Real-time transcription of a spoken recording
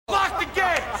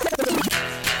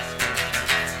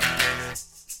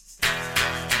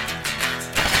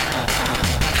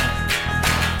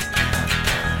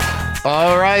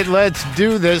All right, let's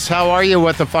do this. How are you,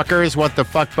 what the fuckers, what the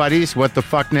fuck buddies, what the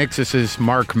fuck nicks? This is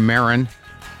Mark Maron.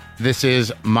 This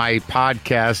is my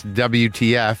podcast,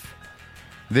 WTF.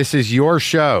 This is your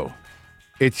show.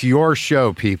 It's your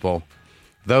show, people.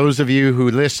 Those of you who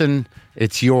listen,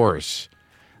 it's yours.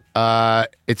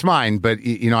 It's mine, but,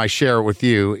 I share it with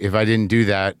you. If I didn't do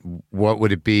that, what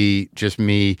would it be? Just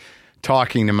me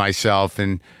talking to myself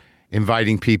and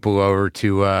inviting people over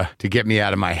to get me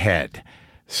out of my head.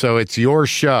 So it's your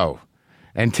show.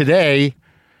 And today,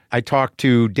 I talked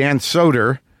to Dan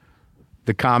Soder,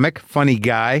 the comic, funny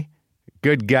guy,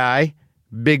 good guy,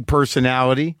 big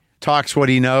personality, talks what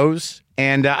he knows.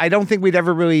 And I don't think we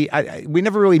never really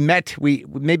met.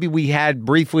 Maybe we had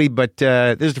briefly, but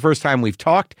this is the first time we've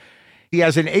talked. He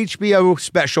has an HBO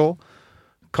special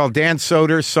called Dan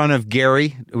Soder, Son of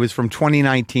Gary. It was from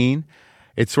 2019.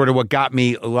 It's sort of what got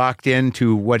me locked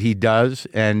into what he does.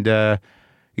 And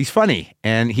he's funny,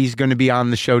 and he's going to be on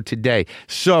the show today.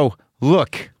 So,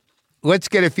 look, let's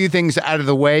get a few things out of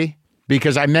the way,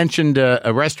 because I mentioned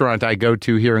a restaurant I go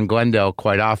to here in Glendale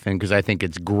quite often because I think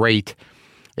it's great.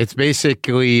 It's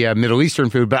basically Middle Eastern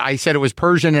food, but I said it was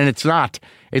Persian, and it's not.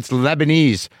 It's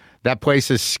Lebanese. That place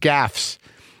is Scaff's.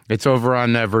 It's over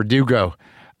on Verdugo.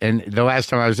 And the last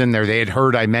time I was in there, they had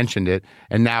heard I mentioned it.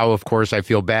 And now, of course, I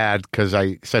feel bad because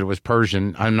I said it was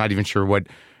Persian. I'm not even sure what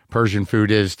Persian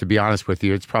food is, to be honest with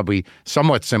you. It's probably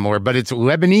somewhat similar, but it's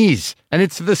Lebanese, and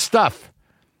it's the stuff.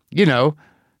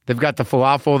 They've got the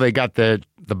falafel, they got the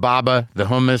baba, the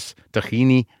hummus,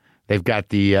 tahini. They've got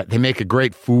they make a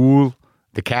great fool,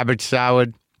 the cabbage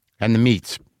salad, and the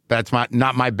meats. That's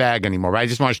not my bag anymore. Right? I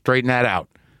just want to straighten that out.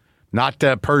 Not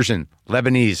Persian,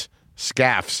 Lebanese,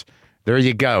 Scaff's. There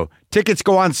you go. Tickets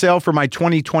go on sale for my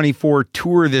 2024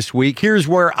 tour this week. Here's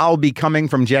where I'll be coming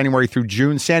from January through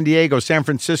June: San Diego, San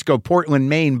Francisco, Portland,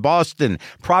 Maine, Boston,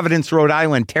 Providence, Rhode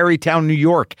Island, Tarrytown, New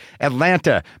York,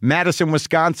 Atlanta, Madison,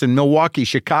 Wisconsin, Milwaukee,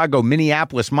 Chicago,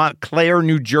 Minneapolis, Montclair,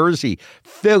 New Jersey,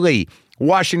 Philly,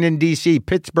 Washington, D.C.,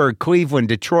 Pittsburgh, Cleveland,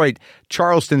 Detroit,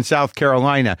 Charleston, South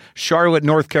Carolina, Charlotte,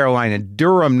 North Carolina,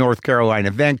 Durham, North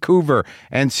Carolina, Vancouver,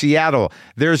 and Seattle.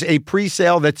 There's a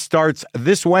pre-sale that starts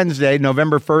this Wednesday,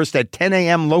 November 1st at 10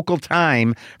 a.m. local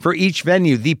time for each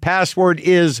venue. The password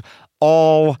is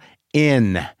all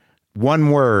in.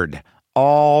 One word,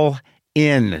 all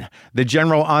in. The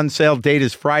general on-sale date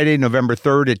is Friday, November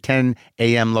 3rd at 10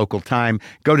 a.m. local time.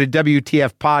 Go to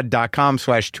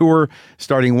WTFpod.com/tour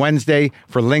starting Wednesday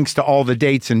for links to all the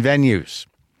dates and venues.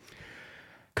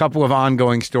 Couple of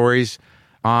ongoing stories.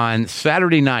 On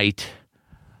Saturday night,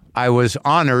 I was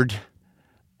honored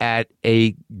at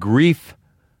a grief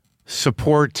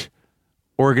support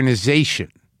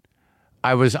organization.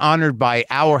 I was honored by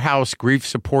Our House Grief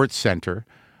Support Center,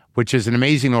 which is an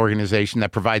amazing organization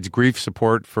that provides grief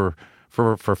support for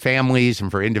families and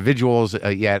for individuals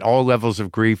at all levels of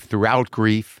grief, throughout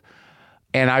grief.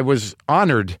 And I was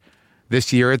honored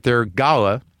this year at their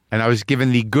gala, and I was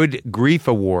given the Good Grief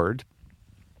Award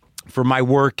for my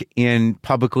work in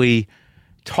publicly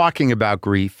talking about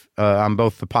grief on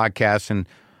both the podcast and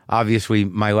obviously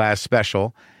my last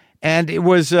special. And it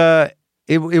was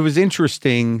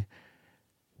interesting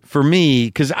for me,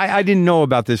 because I didn't know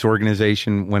about this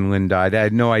organization when Lynn died. I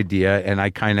had no idea, and I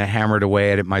kind of hammered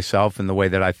away at it myself in the way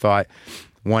that I thought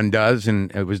one does,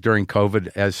 and it was during COVID,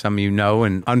 as some of you know,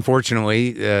 and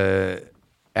unfortunately,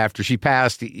 after she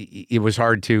passed, it was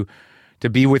hard to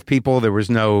be with people. There was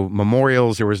no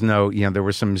memorials, there was no, there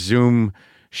was some Zoom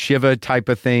Shiva type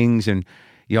of things, and,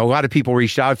 a lot of people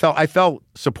reached out. I felt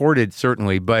supported,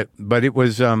 certainly, but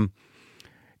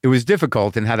it was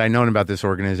difficult, and had I known about this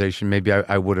organization, maybe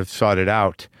I would have sought it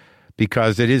out,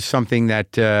 because it is something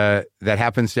that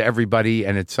happens to everybody,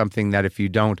 and it's something that if you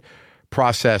don't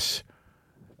process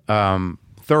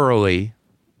thoroughly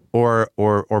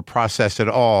or process at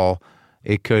all,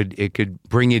 it could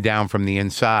bring you down from the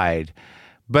inside.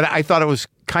 But I thought it was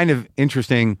kind of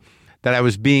interesting that I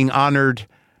was being honored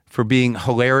for being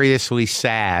hilariously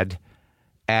sad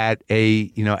at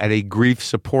a grief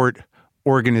support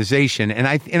organization. And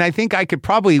I think I could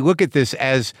probably look at this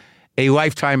as a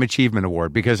lifetime achievement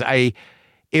award, because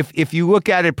if you look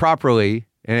at it properly,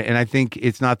 and I think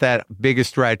it's not that big a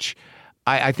stretch,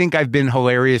 I think I've been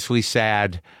hilariously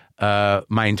sad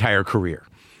my entire career.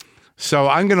 So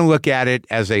I'm going to look at it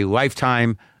as a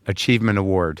lifetime achievement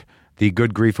award, the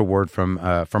Good Grief Award from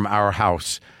Our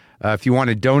House. If you want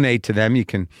to donate to them, you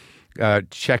can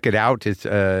check it out. It's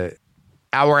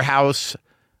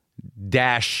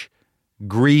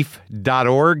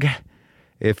ourhouse-grief.org.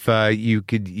 If you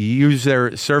could use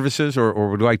their services or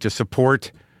would like to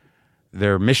support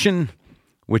their mission,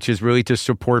 which is really to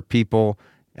support people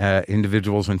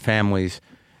individuals and families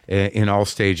in all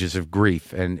stages of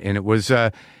grief, and it was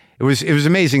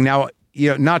amazing. Now,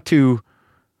 not to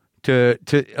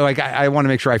like, I want to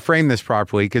make sure I frame this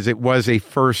properly, because it was a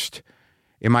first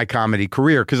in my comedy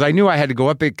career, because I knew I had to go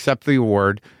up, accept the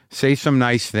award, say some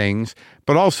nice things,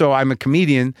 but also I'm a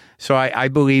comedian, so I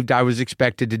believed I was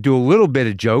expected to do a little bit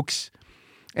of jokes.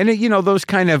 And, those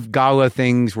kind of gala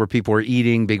things where people are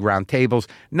eating, big round tables,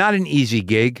 not an easy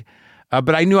gig,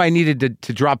 but I knew I needed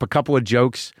to drop a couple of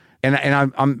jokes. And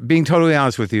I'm being totally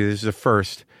honest with you, this is the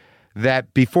first,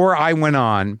 that before I went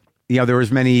on, there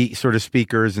was many sort of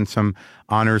speakers and some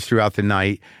honors throughout the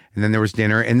night, and then there was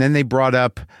dinner, and then they brought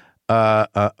up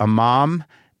a mom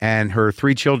and her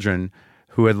 3 children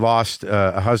who had lost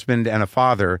a husband and a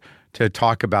father to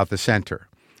talk about the center,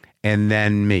 and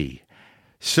then me.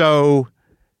 So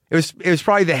it was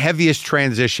probably the heaviest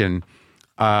transition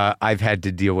I've had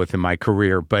to deal with in my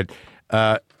career, but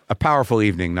a powerful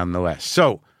evening nonetheless.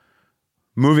 So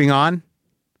moving on,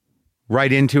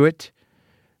 right into it,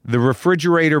 the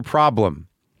refrigerator problem.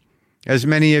 As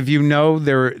many of you know,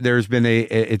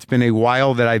 it's been a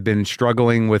while that I've been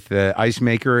struggling with the ice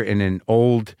maker in an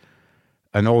old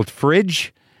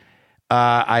fridge.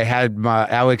 I had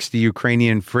Alex, the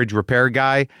Ukrainian fridge repair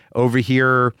guy, over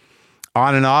here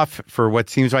on and off for what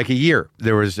seems like a year.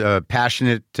 There was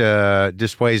passionate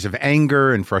displays of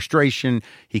anger and frustration.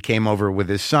 He came over with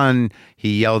his son.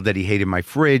 He yelled that he hated my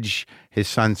fridge. His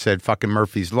son said, "Fucking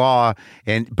Murphy's Law."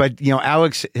 But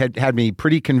Alex had me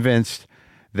pretty convinced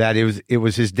that it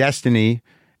was his destiny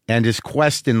and his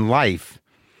quest in life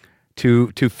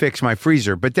to fix my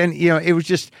freezer. But then,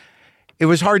 it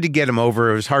was hard to get him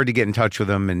over. It was hard to get in touch with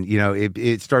him. And,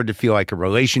 it started to feel like a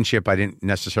relationship I didn't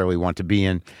necessarily want to be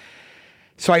in.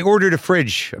 So I ordered a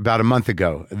fridge about a month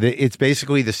ago. It's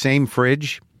basically the same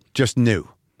fridge, just new.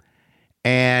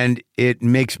 And it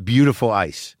makes beautiful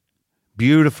ice.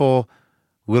 Beautiful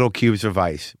little cubes of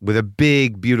ice with a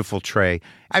big, beautiful tray.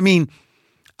 I mean,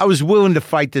 I was willing to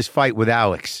fight this fight with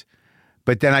Alex,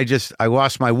 but then I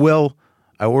lost my will.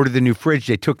 I ordered the new fridge.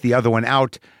 They took the other one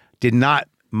out. Did not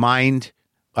mind.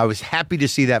 I was happy to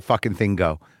see that fucking thing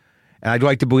go. And I'd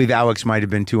like to believe Alex might have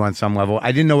been too on some level.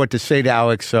 I didn't know what to say to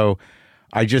Alex, so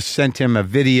I just sent him a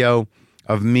video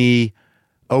of me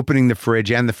opening the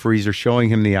fridge and the freezer, showing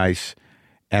him the ice.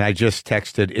 And I just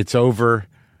texted, "It's over.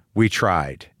 We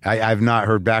tried." I've not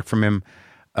heard back from him.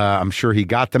 I'm sure he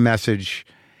got the message.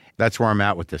 That's where I'm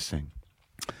at with this thing.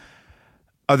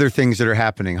 Other things that are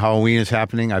happening. Halloween is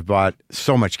happening. I've bought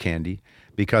so much candy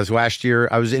because last year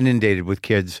I was inundated with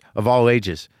kids of all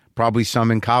ages, probably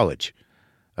some in college,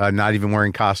 not even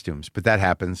wearing costumes. But that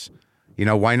happens.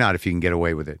 Why not if you can get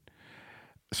away with it?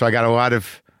 So I got a lot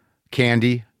of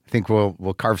candy. I think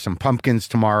we'll carve some pumpkins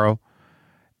tomorrow.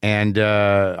 And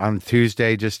on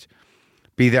Tuesday, just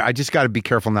be there. I just got to be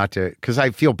careful not to, because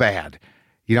I feel bad.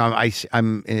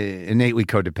 I'm innately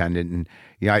codependent, and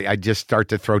I just start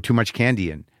to throw too much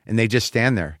candy in, and they just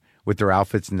stand there with their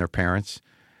outfits and their parents.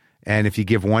 And if you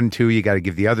give one 2, you got to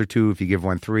give the other 2. If you give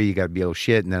one 3, you got to be a little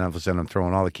shit. And then all of a sudden, I'm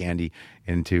throwing all the candy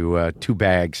into 2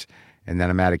 bags, and then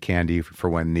I'm out of candy for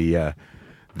when the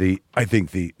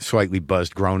slightly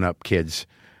buzzed grown-up kids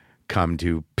come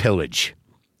to pillage,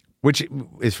 which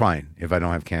is fine if I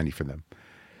don't have candy for them.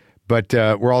 But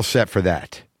we're all set for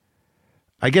that.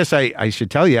 I guess I should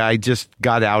tell you, I just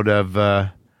got out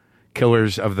of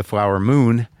Killers of the Flower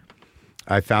Moon.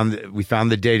 We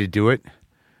found the day to do it.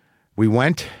 We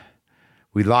went.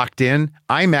 We locked in.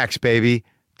 IMAX, baby.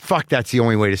 Fuck, that's the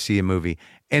only way to see a movie.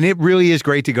 And it really is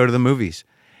great to go to the movies.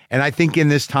 And I think in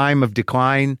this time of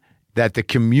decline, that the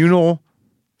communal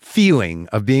feeling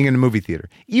of being in a movie theater,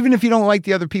 even if you don't like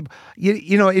the other people,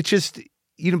 it's just,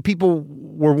 people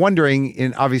were wondering,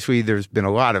 and obviously there's been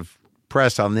a lot of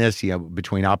press on this,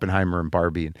 between Oppenheimer and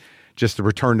Barbie and just the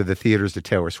return to the theaters, the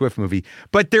Taylor Swift movie.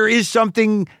 But there is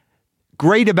something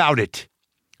great about it,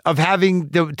 of having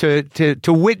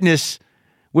to witness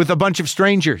with a bunch of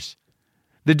strangers.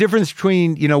 The difference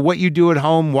between, what you do at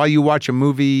home while you watch a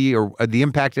movie or the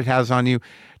impact it has on you,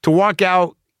 to walk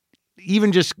out,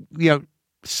 even just,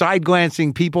 side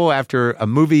glancing people after a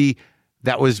movie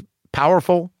that was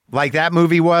powerful, like that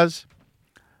movie was,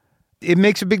 it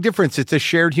makes a big difference. It's a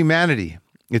shared humanity.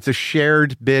 It's a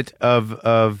shared bit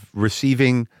of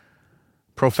receiving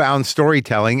profound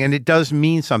storytelling, and it does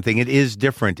mean something. It is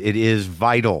different. It is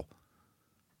vital.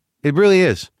 It really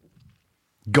is.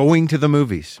 Going to the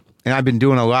movies. And I've been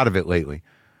doing a lot of it lately.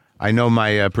 I know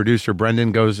my producer,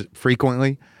 Brendan, goes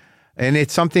frequently, and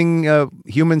it's something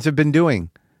humans have been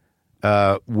doing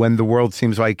when the world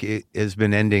seems like it has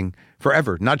been ending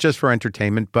forever, not just for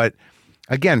entertainment, but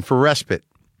again, for respite.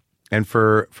 and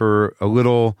for a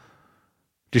little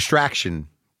distraction.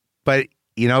 But,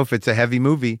 if it's a heavy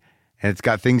movie and it's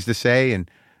got things to say and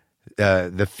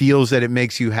the feels that it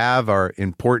makes you have are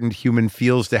important human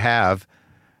feels to have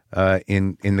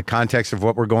in the context of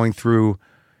what we're going through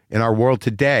in our world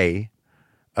today,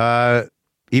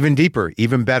 even deeper,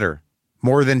 even better,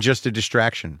 more than just a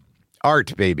distraction.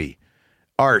 Art, baby.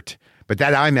 Art. But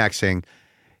that IMAX thing,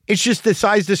 it's just the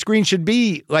size the screen should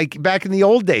be, like back in the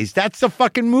old days. That's the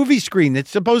fucking movie screen.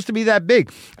 It's supposed to be that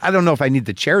big. I don't know if I need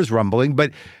the chairs rumbling,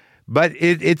 but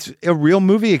it's a real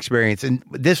movie experience. And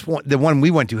this one, the one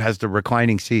we went to, has the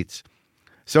reclining seats.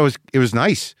 So it was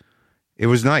nice. It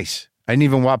was nice. I didn't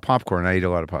even want popcorn. I ate a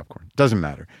lot of popcorn. Doesn't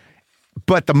matter.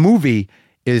 But the movie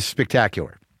is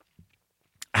spectacular.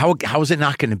 How is it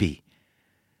not going to be?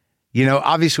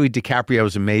 Obviously DiCaprio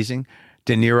is amazing.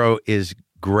 De Niro is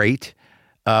great.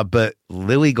 But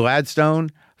Lily Gladstone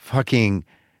fucking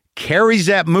carries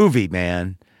that movie,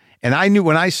 man. And I knew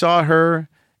when I saw her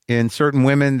in Certain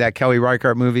Women, that Kelly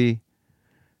Reichardt movie,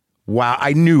 wow,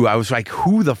 I was like,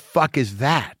 who the fuck is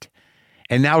that?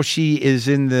 And now she is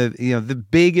in the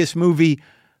biggest movie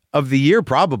of the year,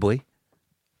 probably,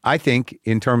 I think,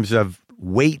 in terms of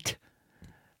weight.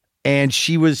 And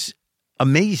she was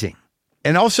amazing.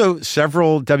 And also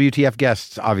several WTF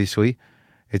guests, obviously.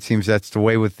 It seems that's the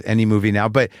way with any movie now.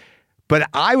 But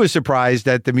I was surprised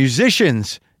that the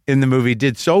musicians in the movie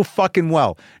did so fucking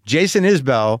well. Jason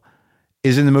Isbell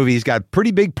is in the movie. He's got a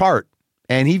pretty big part.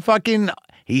 And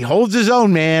he holds his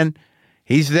own, man.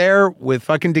 He's there with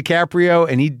fucking DiCaprio,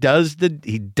 and he does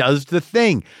the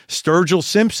thing. Sturgill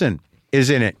Simpson is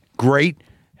in it. Great.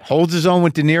 Holds his own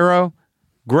with De Niro.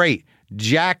 Great.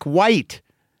 Jack White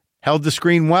held the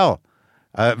screen well.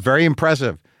 Very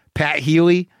impressive. Pat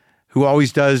Healy, who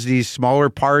always does these smaller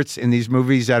parts in these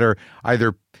movies that are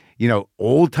either,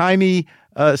 old-timey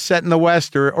set in the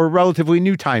West or relatively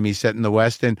new-timey set in the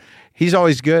West. And he's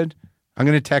always good. I'm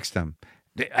going to text him.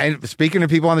 And speaking of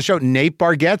people on the show, Nate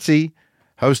Bargatze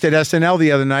hosted SNL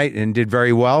the other night and did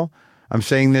very well. I'm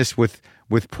saying this with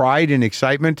pride and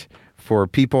excitement for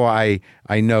people I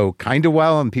know kind of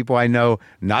well and people I know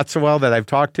not so well that I've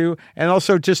talked to, and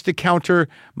also just to counter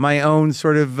my own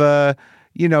sort of,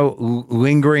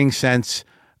 lingering sense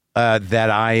that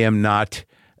I am not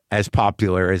as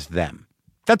popular as them.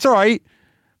 That's all right.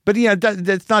 But,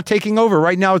 that's not taking over.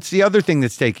 Right now, it's the other thing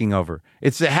that's taking over.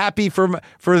 It's the happy for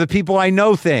the people I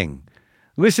know thing.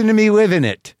 Listen to me live in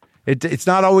it. It's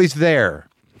not always there.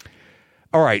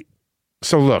 All right.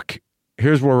 So look,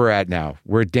 here's where we're at now.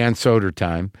 We're at Dan Soder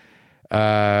time.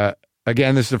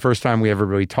 Again, this is the first time we ever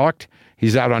really talked.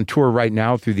 He's out on tour right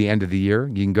now through the end of the year.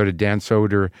 You can go to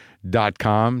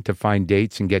dansoder.com to find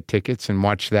dates and get tickets and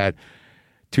watch that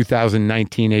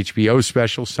 2019 HBO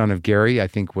special, Son of Gary. I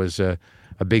think was a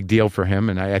big deal for him.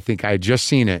 And I think I had just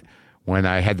seen it when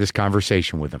I had this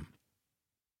conversation with him.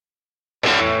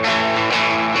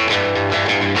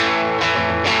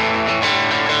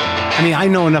 I mean, I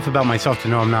know enough about myself to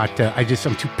know I'm not, I'm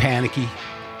too panicky,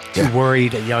 too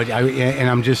worried, and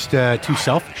I'm just too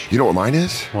selfish. You know what mine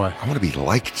is? What? I want to be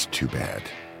liked too bad.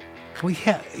 Well,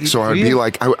 yeah. So I'd be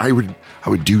like, I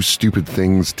would do stupid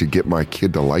things to get my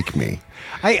kid to like me.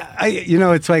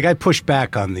 It's like I push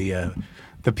back on the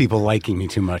people liking me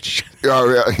too much.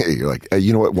 Oh, yeah. You're like, hey,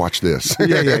 you know what? Watch this.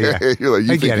 Yeah. You're like,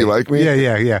 you think you like me?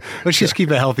 Yeah. Let's just keep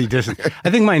a healthy distance.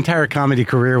 I think my entire comedy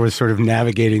career was sort of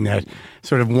navigating that,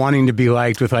 sort of wanting to be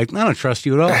liked with like, I don't trust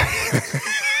you at all.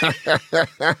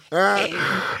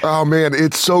 Oh, man,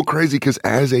 it's so crazy because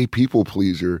as a people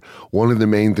pleaser, one of the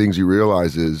main things you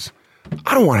realize is,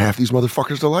 I don't want half these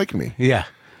motherfuckers to like me. Yeah.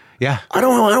 I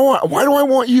don't want, why do I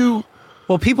want you?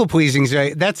 Well, people pleasing,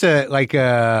 that's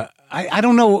I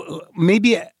don't know.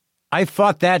 Maybe I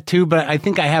thought that too, but I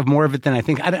think I have more of it than I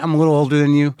think. I'm a little older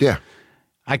than you. Yeah.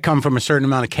 I come from a certain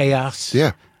amount of chaos.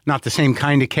 Yeah. Not the same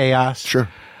kind of chaos. Sure.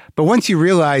 But once you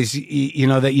realize, that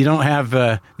you don't have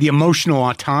the emotional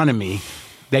autonomy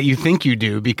that you think you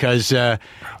do because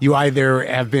you either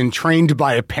have been trained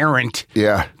by a parent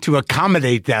to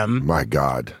accommodate them. My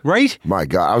God. Right? My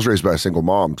God. I was raised by a single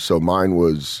mom, so mine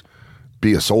was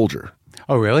be a soldier.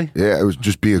 Oh, really? Yeah, it was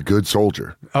just be a good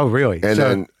soldier. Oh, really? And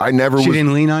then I never She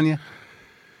didn't lean on you?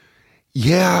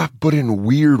 Yeah, but in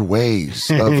weird ways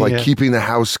of like keeping the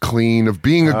house clean, of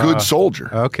being a good soldier.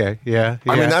 Okay, yeah.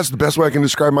 I mean, that's the best way I can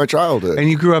describe my childhood. And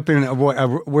you grew up in,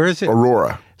 where is it?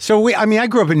 Aurora. So I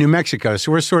grew up in New Mexico,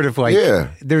 so we're sort of like,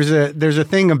 there's a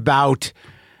thing about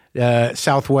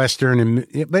southwestern,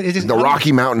 but it is the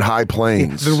Rocky Mountain High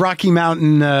Plains. The Rocky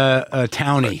Mountain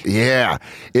townie. Yeah,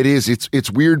 it is.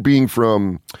 It's weird being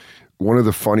from, one of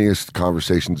the funniest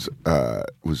conversations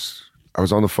was, I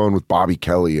was on the phone with Bobby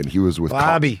Kelly, and he was with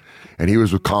Bobby. And he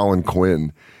was with Colin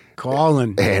Quinn.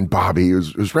 Colin. And Bobby, it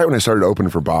was right when I started opening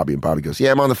for Bobby, and Bobby goes,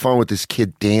 yeah, I'm on the phone with this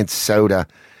kid, Dan Soder.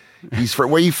 He's from,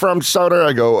 where you from, Soder?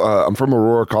 I go, I'm from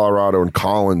Aurora, Colorado, and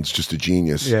Colin's just a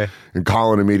genius. Yeah. And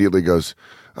Colin immediately goes,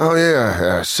 oh,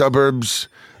 yeah, suburbs.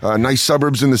 Nice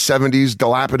suburbs in the 70s,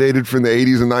 dilapidated from the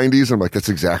 80s and 90s. I'm like, that's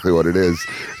exactly what it is.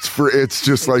 It's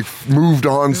just like moved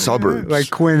on suburbs. Like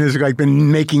Quinn has like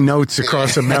been making notes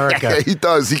across America. He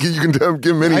does. You can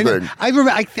give him anything.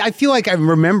 I feel like I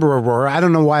remember Aurora. I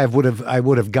don't know why I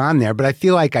would have gone there, but I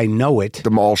feel like I know it. The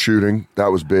mall shooting,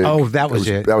 that was big. Oh, that was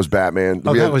it. That was Batman.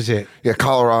 Oh, that was it. Yeah,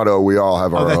 Colorado, we all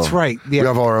have our own. Oh, that's right. Yeah. We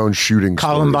have our own shooting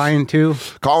Columbine, too?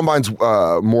 Columbine's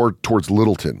more towards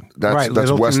Littleton. That's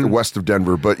Littleton. west of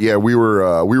Denver. But yeah, we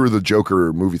were the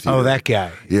Joker movie theater. Oh, that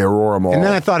guy. Yeah, Aurora Mall. And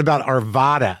then I thought about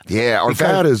Arvada. Yeah,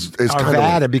 Arvada is kind of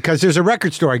Arvada, because there's a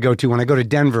record store I go to when I go to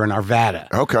Denver in Arvada.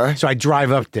 Okay. So I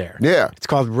drive up there. Yeah. It's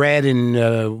called Red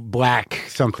and Black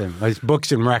something. It's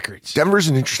books and records. Denver's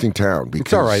an interesting town. Because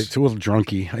it's all right. It's a little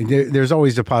drunky. There's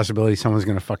always the possibility someone's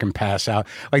going to fucking pass out.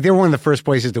 Like, they were one of the first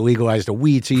places to legalize the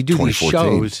weed, so you do these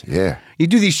shows. Yeah. You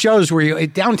do these shows where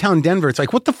at downtown Denver, it's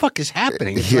like, what the fuck is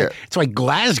happening? It's like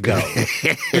Glasgow.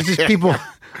 There's just people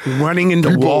running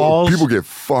into walls. People get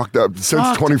fucked up since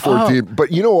 2014.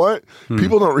 But you know what?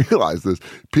 People don't realize this.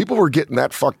 People were getting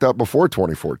that fucked up before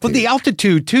 2014. But the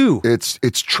altitude too. It's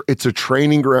a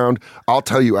training ground. I'll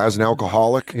tell you, as an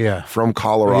alcoholic from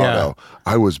Colorado,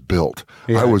 I was built.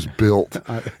 I was built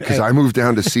because I moved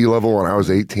down to sea level when I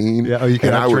was 18. Yeah, you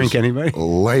cannot drink anybody.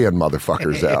 Laying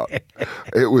motherfuckers out.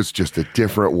 It was just a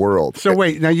different world. So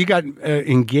wait, now you got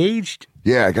engaged?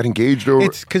 Yeah, I got engaged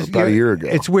about a year ago.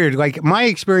 It's weird. Like, my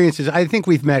experience is, I think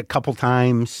we've met a couple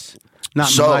times.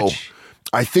 Not much.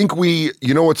 I think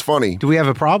you know what's funny? Do we have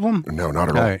a problem? No, not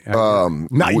at all.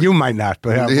 You might not,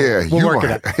 but we'll work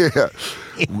it out.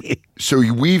 Yeah. So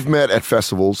we've met at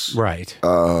festivals. Right.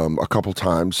 A couple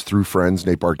times through friends.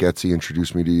 Nate Bargatze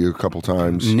introduced me to you a couple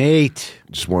times. Nate.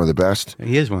 Just one of the best.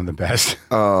 He is one of the best.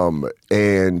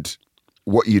 And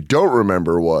what you don't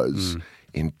remember was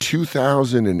in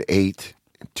 2008,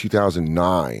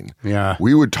 2009,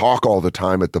 we would talk all the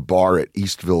time at the bar at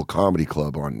Eastville Comedy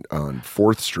Club on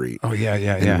 4th Street. Oh, yeah.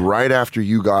 And right after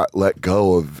you got let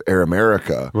go of Air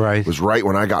America was right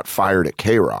when I got fired at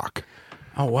K-Rock.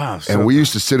 Oh, wow. And we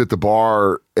used to sit at the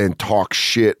bar and talk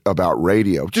shit about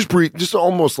radio. Just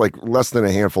almost like less than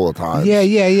a handful of times.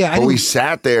 Yeah. But we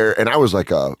sat there, and I was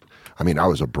like I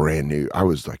was I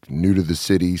was like new to the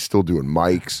city, still doing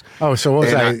mics. Oh, so what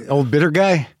was I old bitter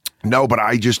guy? No, but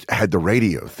I just had the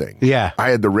radio thing. Yeah. I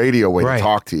had the radio way to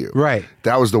talk to you. Right.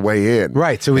 That was the way in.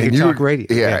 Right, so we could talk radio.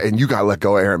 Yeah, and you got let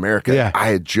go of Air America.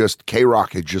 Yeah.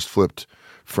 K-Rock had just flipped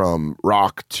from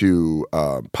rock to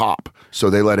pop, so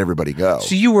they let everybody go.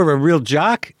 So you were a real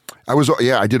jock? I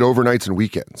did overnights and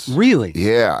weekends. Really?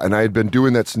 Yeah, and I had been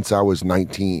doing that since I was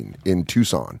 19 in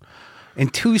Tucson. In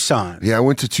Tucson? Yeah, I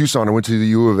went to Tucson. I went to the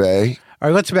U of A. All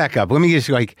right, let's back up. Let me just,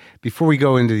 before we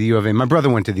go into the U of A, my brother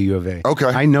went to the U of A. Okay.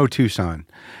 I know Tucson.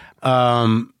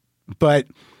 But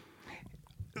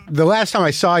the last time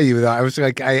I saw you, though, I was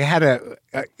like,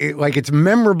 it's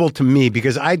memorable to me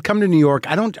because I'd come to New York.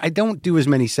 I don't do as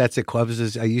many sets at clubs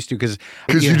as I used to because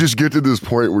you just get to this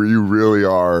point where you really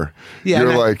are.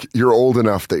 Yeah, you're old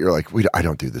enough that you're like, I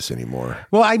don't do this anymore.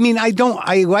 Well, I mean, I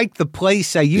like the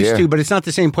place I used to, but it's not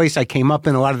the same place I came up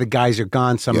in. A lot of the guys are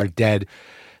gone. Some are dead.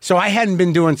 So I hadn't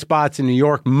been doing spots in New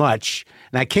York much.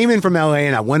 And I came in from LA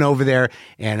and I went over there.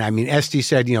 And I mean, Esty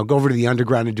said, go over to the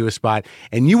underground and do a spot.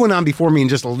 And you went on before me and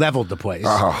just leveled the place.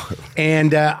 Oh.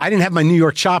 And I didn't have my New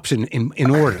York chops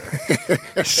in order.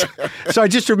 so I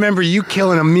just remember you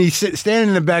killing them, me standing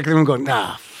in the back of the room going,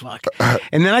 fuck.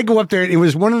 And then I go up there. It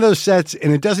was one of those sets,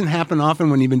 and it doesn't happen often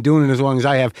when you've been doing it as long as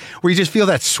I have, where you just feel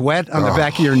that sweat on the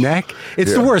back of your neck.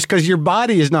 It's the worst because your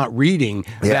body is not reading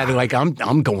that. Like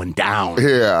I'm going down.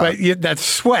 Yeah, but that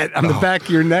sweat on the back of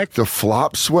your neck, the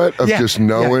flop sweat of just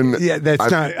knowing. Yeah,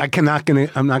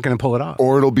 I'm not gonna pull it off.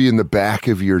 Or it'll be in the back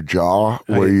of your jaw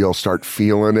where you'll start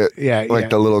feeling it. Yeah,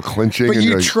 the little clinching. But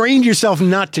you trained yourself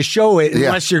not to show it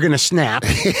unless you're gonna snap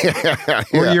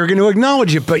or you're gonna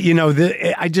acknowledge it. But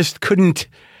I just couldn't.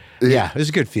 Yeah, it was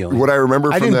a good feeling. What I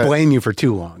remember, I didn't blame you for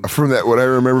too long. What I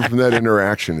remember from that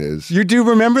interaction is, you do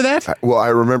remember that? I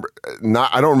remember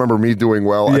not. I don't remember me doing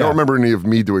well. Yeah. I don't remember any of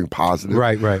me doing positive.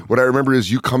 Right. What I remember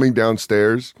is you coming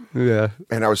downstairs. Yeah.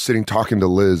 And I was sitting talking to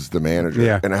Liz, the manager.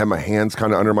 Yeah. And I had my hands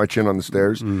kind of under my chin on the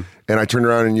stairs. And I turned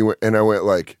around and I went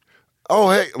like, oh,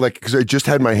 hey, like, because I just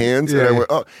had my hands, and I went,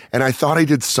 oh, and I thought I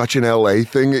did such an LA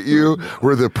thing at you,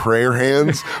 where the prayer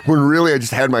hands, when really I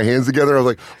just had my hands together. I was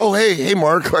like, oh, hey,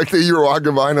 Mark, like you were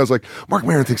walking by, and I was like, Mark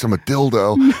Maron thinks I'm a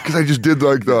dildo, because I just did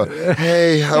like the,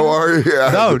 hey, how are you?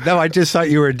 No, I just thought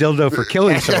you were a dildo for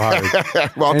killing so hard.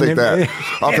 Well, I'll take that.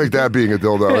 I'll take that being a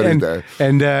dildo any day.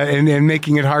 And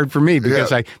making it hard for me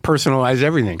because I personalize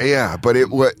everything. Yeah, but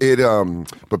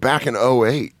but back in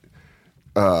 2008,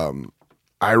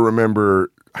 I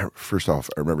remember, first off,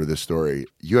 I remember this story.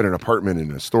 You had an apartment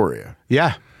in Astoria.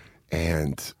 Yeah.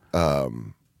 And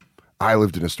I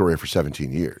lived in Astoria for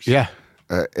 17 years. Yeah.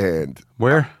 And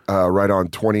where? Right on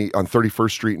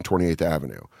 31st Street and 28th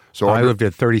Avenue. So I lived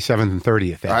at 37th and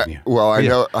 30th Avenue.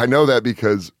 I know that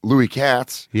because Louis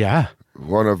Katz. Yeah.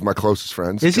 One of my closest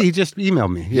friends. He just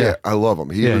emailed me. Yeah, I love him.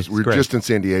 We were just in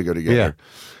San Diego together. Yeah.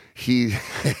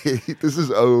 This is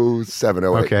 07, 08.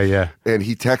 Okay, yeah. And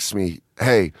he texts me,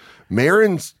 hey,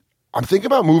 I'm thinking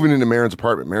about moving into Maron's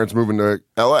apartment. Maron's moving to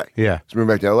LA. Yeah. He's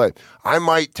moving back to LA. I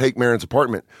might take Maron's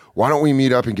apartment. Why don't we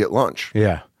meet up and get lunch?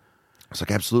 Yeah. I was like,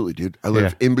 absolutely, dude. I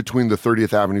live in between the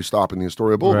 30th Avenue stop and the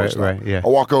Astoria Boulevard stop. Right, yeah.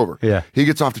 I'll walk over. Yeah. He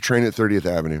gets off the train at 30th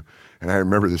Avenue, and I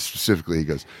remember this specifically. He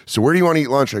goes, so where do you want to eat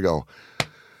lunch? I go,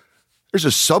 there's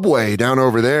a Subway down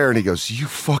over there. And he goes, you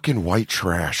fucking white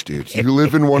trash, dude. You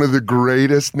live in one of the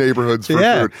greatest neighborhoods for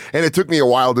food. And it took me a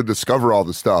while to discover all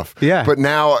the stuff. Yeah. But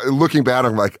now, looking back,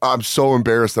 I'm like, I'm so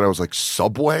embarrassed that I was like,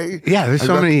 Subway? Yeah, there's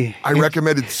so many. I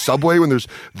recommended Subway when there's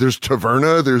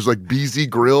Taverna, there's like BZ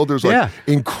Grill, there's like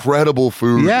incredible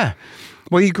food. Yeah.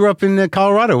 Well, you grew up in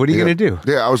Colorado. What are you going to do?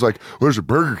 Yeah, I was like, well, there's a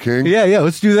Burger King. Yeah,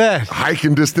 let's do that.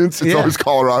 Hiking distance. It's always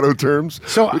Colorado terms.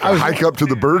 So I hike up to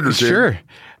the Burger King. Sure.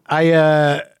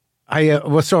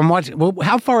 So I'm watching. Well,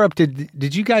 how far up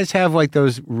did you guys have like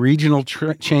those regional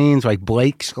chains like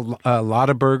Blake's,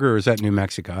 Lotta Burger, or is that New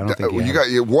Mexico? I don't think you got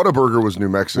Whataburger was New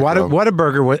Mexico.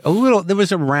 Whataburger was a little. There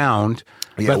was around,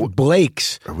 but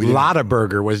Blake's Lotta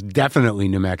Burger was definitely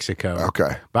New Mexico.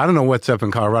 Okay, but I don't know what's up in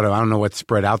Colorado. I don't know what's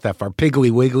spread out that far.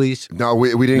 Piggly Wiggly's. No, we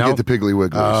didn't get the Piggly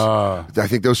Wigglies. I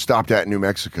think those stopped at New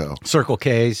Mexico. Circle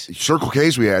K's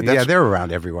we had. They're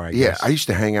around everywhere. I guess. I used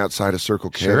to hang outside of Circle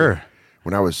K. Sure.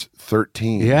 When I was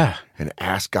 13, and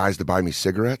ask guys to buy me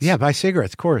cigarettes. Yeah, buy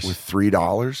cigarettes, of course. With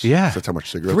 $3. Yeah, that's how much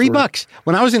cigarettes. $3.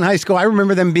 When I was in high school, I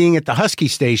remember them being at the Husky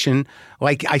station.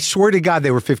 Like, I swear to God,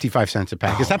 they were 55 cents a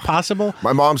pack. Is that possible?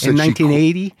 My mom said in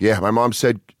 1980. Yeah, my mom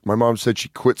said she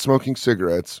quit smoking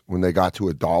cigarettes when they got to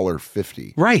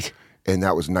 $1.50. Right, and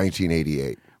that was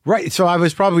 1988. Right, so I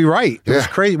was probably right. It was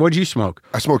crazy. What'd you smoke?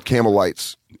 I smoked Camel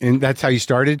Lights. And that's how you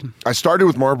started? I started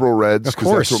with Marlboro Reds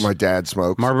because that's what my dad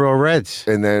smoked. Marlboro Reds.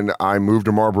 And then I moved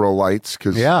to Marlboro Lights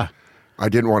because I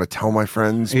didn't want to tell my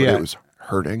friends, but it was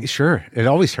hurting. Sure, it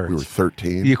always hurts. We were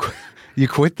 13. You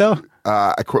quit though?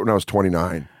 I quit when I was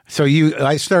 29. So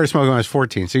I started smoking when I was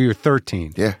 14, so you were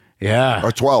 13. Yeah. Yeah.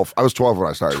 Or 12. I was 12 when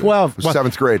I started. 12. It was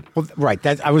 7th grade. Well, right.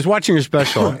 I was watching your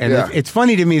special, and it's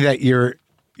funny to me that you're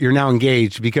now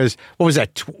engaged because, what was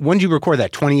that? When did you record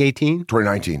that? 2018?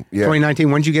 2019, yeah.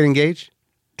 2019, when did you get engaged?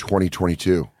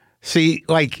 2022. See,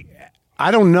 like,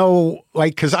 I don't know,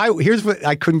 like, because here's what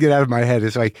I couldn't get out of my head.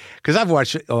 It's like, because I've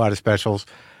watched a lot of specials,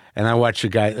 and I watch a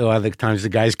lot of the times the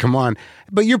guys come on,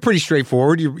 but you're pretty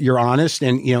straightforward. You're honest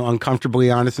and, uncomfortably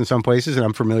honest in some places, and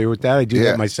I'm familiar with that. I do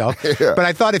that myself. But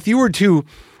I thought if you were to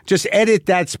just edit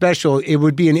that special, it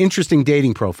would be an interesting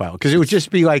dating profile because it would just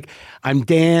be like, I'm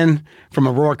Dan from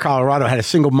Aurora, Colorado. I had a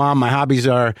single mom. My hobbies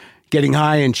are getting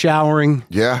high and showering.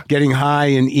 Yeah. Getting high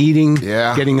and eating.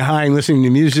 Yeah. Getting high and listening to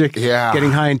music. Yeah.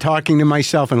 Getting high and talking to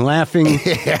myself and laughing.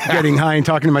 Yeah. Getting high and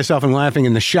talking to myself and laughing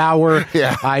in the shower.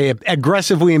 Yeah. I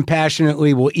aggressively and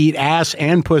passionately will eat ass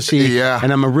and pussy. Yeah.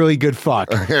 And I'm a really good fuck.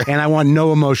 And I want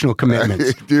no emotional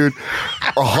commitments. Dude,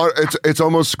 it's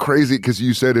almost crazy because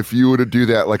you said if you were to do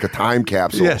that like a time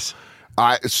capsule. Yes.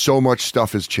 So much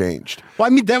stuff has changed. Well, I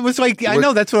mean, that was like, I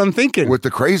know, that's what I'm thinking. With the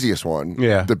craziest one,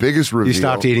 the biggest reveal. You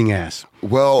stopped eating ass.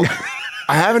 Well,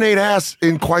 I haven't ate ass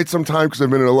in quite some time because I've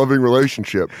been in a loving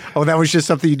relationship. Oh, that was just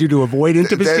something you do to avoid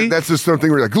intimacy? That's just something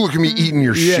where like, look at me eating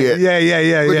your shit. Yeah.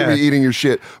 Look at me eating your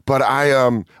shit. But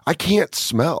I can't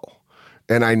smell.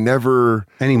 And I never...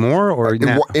 Anymore or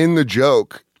now? In the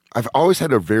joke, I've always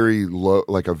had a very low,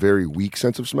 like a very weak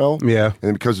sense of smell. Yeah.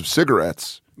 And because of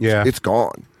cigarettes, it's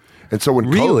gone. And so when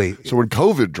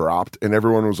COVID dropped and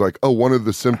everyone was like, oh, one of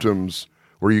the symptoms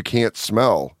where you can't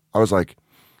smell, I was like,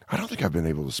 I don't think I've been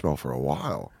able to smell for a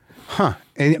while. Huh.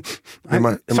 And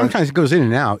sometimes it goes in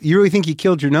and out. You really think you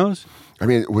killed your nose? I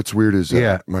mean, what's weird is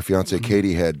my fiance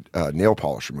Katie had nail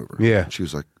polish remover. Yeah. She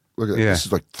was like, look at that. This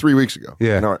is like 3 weeks ago.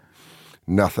 Yeah.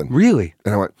 Nothing. Really?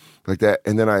 And I went like that.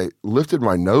 And then I lifted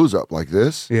my nose up like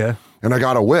this. Yeah. And I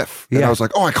got a whiff. And I was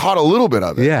like, oh, I caught a little bit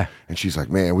of it. Yeah. And she's like,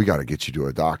 man, we got to get you to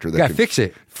a doctor that can fix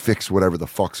it. Fix whatever the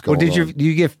fuck's going Well, on. do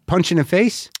you get punched in the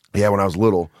face? Yeah, when I was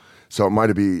little. So it might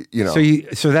have been,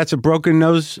 So that's a broken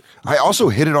nose? I also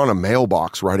hit it on a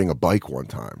mailbox riding a bike one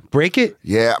time. Break it?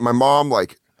 Yeah, my mom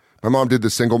did the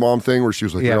single mom thing where she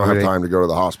was like, we don't have time to go to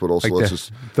the hospital, so let's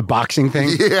just... The boxing thing?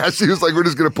 Yeah, she was like, we're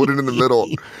just going to put it in the middle.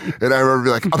 And I remember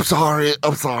being like, I'm sorry.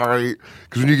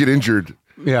 Because when you get injured,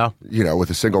 with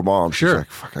a single mom, she's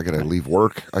like, fuck, I got to leave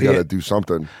work. I got to do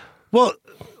something. Well,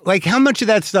 like how much of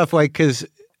that stuff, like, because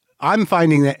I'm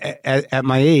finding that at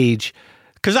my age...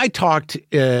 Because I talked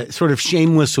sort of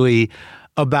shamelessly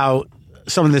about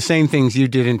some of the same things you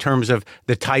did in terms of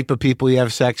the type of people you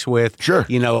have sex with. Sure.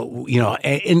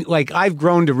 And like I've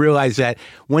grown to realize that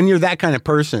when you're that kind of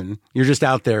person, you're just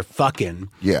out there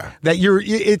fucking. Yeah. That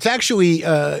it's actually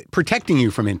protecting you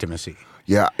from intimacy.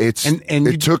 Yeah. It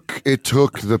took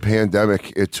the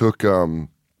pandemic. It took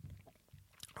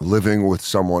living with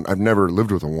someone. I've never lived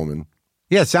with a woman.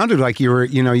 Yeah. It sounded like you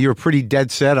were pretty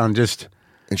dead set on just.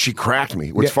 And she cracked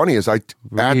me. What's funny is at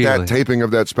that taping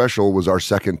of that special was our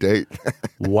second date.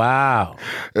 Wow.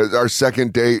 Our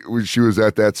second date, she was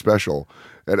at that special,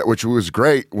 which was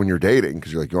great when you're dating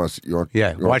because you're like, you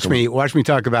want watch me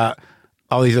talk about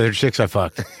all these other chicks I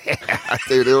fucked. Yeah,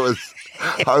 dude,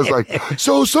 I was like,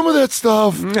 so some of that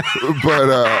stuff,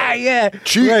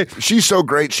 but she's so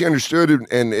great. She understood it,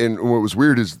 and what was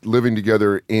weird is living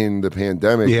together in the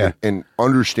pandemic and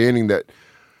understanding that.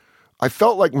 I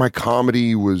felt like my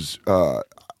comedy was. I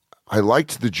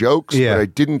liked the jokes, but I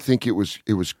didn't think it was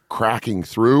cracking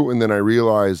through. And then I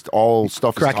realized all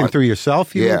stuff cracking through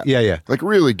yourself. Yeah. Like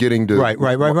really getting to my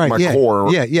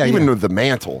core. Even the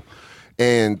mantle.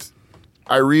 And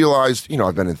I realized,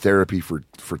 I've been in therapy for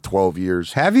 12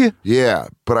 years. Have you? Yeah,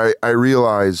 but I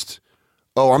realized,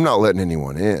 I'm not letting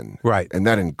anyone in. Right, and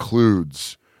that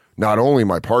includes not only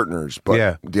my partners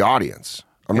but the audience.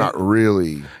 I'm not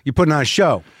really. You're putting on a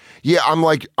show. Yeah, I'm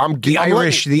the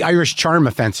Irish charm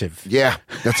offensive. Yeah,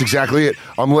 that's exactly it.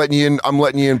 I'm letting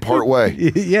you in part way.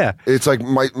 Yeah. It's like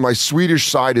my Swedish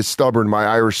side is stubborn, my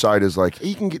Irish side is like,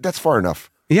 you can get that's far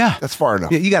enough. Yeah. That's far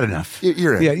enough. Yeah, you got enough.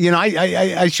 You're in. Yeah,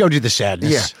 I showed you the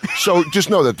sadness. Yeah. So just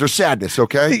know that there's sadness,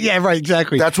 okay? Yeah, right,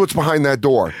 exactly. That's what's behind that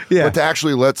door. Yeah. But to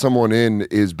actually let someone in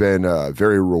has been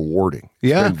very rewarding.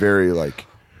 It's been very like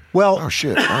well, oh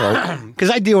shit! All right, because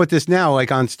I deal with this now, like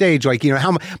on stage, like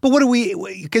But what do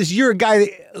we? Because you're a guy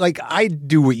like I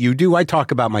do what you do. I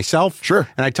talk about myself, sure,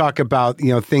 and I talk about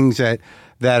things that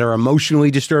are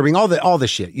emotionally disturbing. All the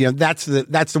shit. That's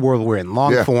the world we're in.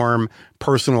 Long form,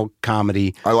 personal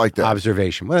comedy. I like that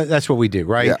observation. Well, that's what we do,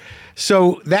 right? Yeah.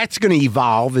 So that's going to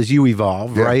evolve as you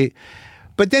evolve, right?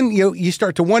 But then you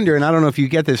start to wonder, and I don't know if you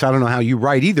get this. I don't know how you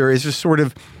write either. Is just sort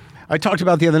of. I talked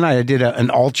about the other night. I did an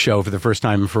alt show for the first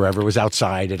time in forever. It was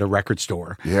outside at a record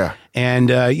store. Yeah. And,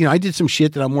 I did some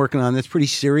shit that I'm working on that's pretty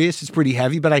serious. It's pretty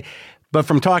heavy. But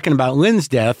from talking about Lynn's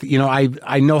death,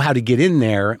 I know how to get in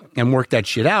there and work that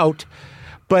shit out.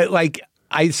 But like,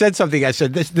 I said something. I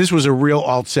said, this was a real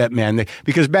alt set, man.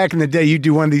 Because back in the day, you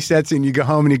do one of these sets and you go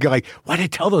home and you go like, why did I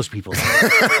tell those people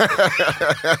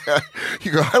that?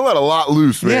 You go, I let a lot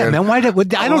loose, man. Yeah, man.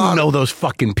 I don't know those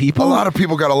fucking people. A lot of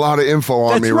people got a lot of info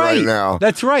on me right now.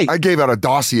 That's right. I gave out a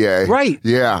dossier. Right.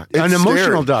 Yeah. An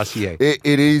emotional dossier. It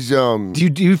is. Do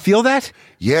you feel that?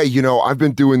 Yeah, I've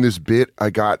been doing this bit.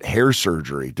 I got hair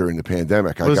surgery during the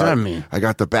pandemic. What does that mean? I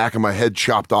got the back of my head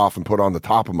chopped off and put on the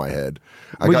top of my head.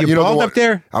 Were you bald up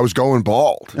there? I was going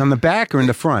bald. On the back or in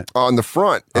the front? On the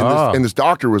front. And this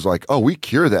doctor was like, we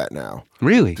cure that now.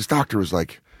 Really? This doctor was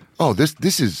like,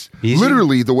 this is easy?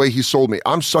 Literally the way he sold me.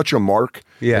 I'm such a mark,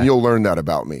 and you'll learn that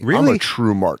about me. Really? I'm a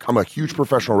true mark. I'm a huge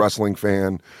professional wrestling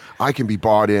fan. I can be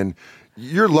bought in.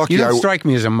 You're lucky. You don't strike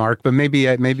me as a mark, but maybe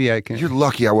I can. You're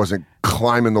lucky I wasn't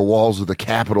climbing the walls of the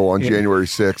Capitol on January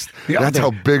 6th. That's how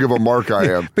big of a mark I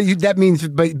am. But that means,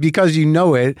 because you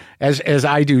know it, as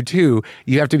I do too,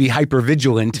 you have to be hyper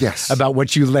vigilant about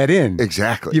what you let in.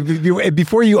 Exactly.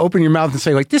 Before you open your mouth and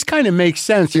say, like, this kind of makes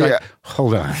sense, you're like,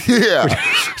 hold on. Yeah.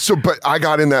 But I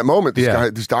got in that moment.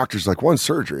 This doctor's like, one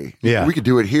surgery. Yeah. We could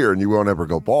do it here and you won't ever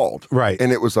go bald. Right.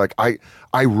 And it was like,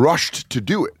 I rushed to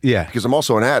do it. Yeah. Because I'm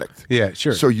also an addict. Yeah,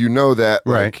 sure. So that,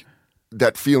 like,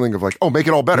 that feeling of like, make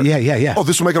it all better. Yeah. Oh,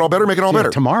 this will make it all better. Make it all better.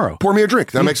 Tomorrow. Pour me a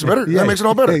drink. That makes it better. That makes it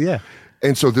all better. Yeah.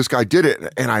 And so this guy did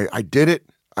it, and I did it.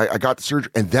 I got the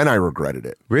surgery, and then I regretted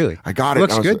it. Really? I got it.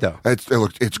 Looks good, though.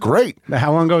 It's great.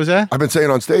 How long ago was that? I've been saying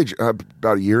on stage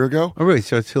about a year ago. Oh, really?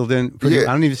 So it's still in. I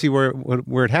don't even see where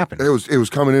it happened. It was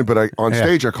coming in, but on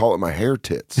stage I call it my hair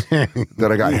tits. That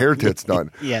I got hair tits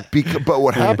done. Yeah. But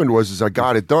what happened was I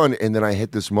got it done, and then I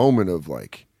hit this moment of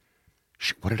like,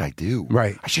 shit, what did I do?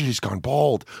 Right. I should have just gone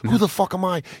bald. Who the fuck am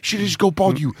I? Should have just go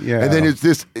bald. You. Yeah. And then it's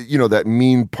this, that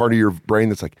mean part of your brain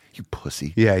that's like, you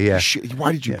pussy. Yeah, yeah.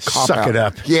 Why did you cop suck out? it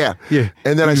up? Yeah. Yeah.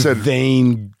 And then I said,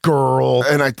 vain girl.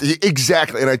 and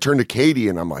exactly. And I turned to Katie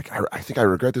and I'm like, I think I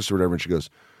regret this or whatever. And she goes,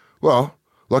 well,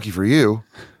 lucky for you,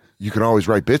 you can always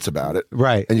write bits about it.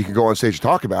 Right. And you can go on stage and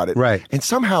talk about it. Right. And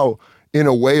somehow, in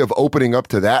a way of opening up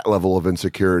to that level of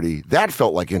insecurity, that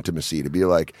felt like intimacy to be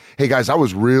like, hey guys, I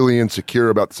was really insecure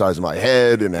about the size of my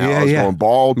head and how I was going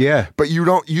bald. Yeah. But you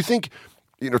think,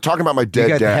 talking about my dead you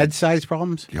got dad. head size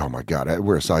problems? Oh my God, I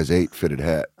wear a size 8 fitted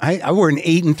hat. I wear an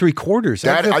 8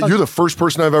 3/4. You're the first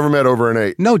person I've ever met over an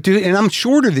 8. No, dude, and I'm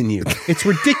shorter than you. It's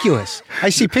ridiculous. I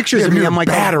see pictures of me. I'm like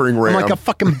battering ram. I'm like a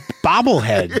fucking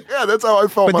bobblehead. Yeah, that's how I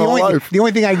felt my whole life. The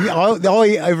only thing all I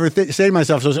ever say to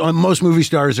myself is, most movie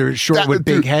stars are short with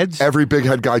big heads. Every big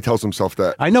head guy tells himself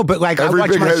that. I know, but like I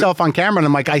watch myself on camera and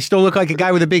I'm like, I still look like a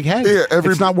guy with a big head. Yeah,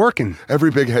 it's not working. Every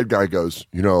big head guy goes,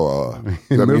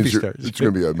 that means it's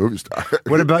going to be a movie star.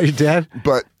 What about your dad?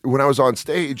 But when I was on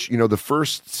stage, the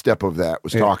first step of that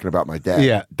was talking about my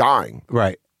dad dying.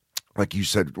 Right. Like you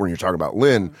said, when you're talking about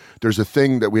Lynn, there's a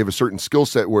thing that we have a certain skill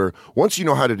set where once you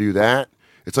know how to do that,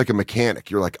 it's like a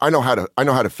mechanic. You're like, I know how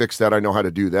to fix that. I know how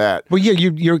to do that. Well, yeah,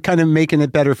 you're kind of making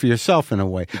it better for yourself in a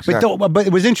way. Exactly. But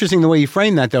it was interesting the way you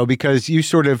framed that, though, because you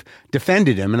sort of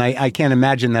defended him, and I can't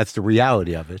imagine that's the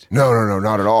reality of it. No,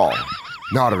 not at all.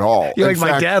 Not at all. You're like,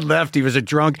 my dad left. He was a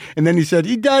drunk, and then he said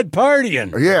he died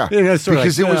partying. Yeah,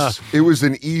 because it was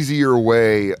an easier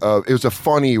way of. It was a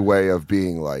funny way of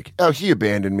being like, oh, he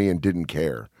abandoned me and didn't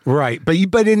care. Right, but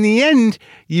in the end,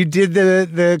 you did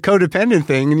the codependent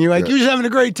thing, and you're like, you're just having a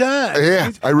great time.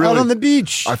 Yeah, I really out on the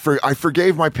beach. I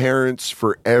forgave my parents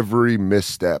for every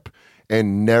misstep,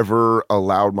 and never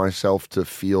allowed myself to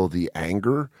feel the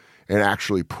anger. And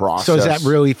actually process. So is that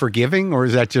really forgiving, or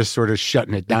is that just sort of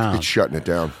shutting it down? It's shutting it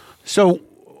down. So,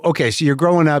 okay, so you're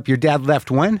growing up. Your dad left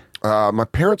when? My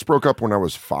parents broke up when I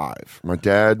was 5. My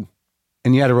dad.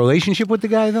 And you had a relationship with the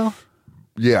guy, though?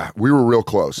 Yeah, we were real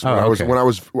close. When I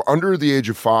was under the age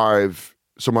of 5.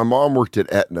 So my mom worked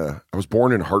at Aetna. I was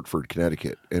born in Hartford,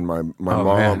 Connecticut, and my mom.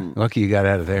 Man. Lucky you got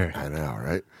out of there. I know,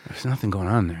 right? There's nothing going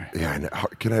on there. Yeah, I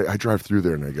know. I drive through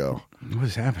there and I go, what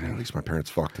is happening? At least my parents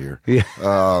fucked here. Yeah,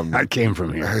 I came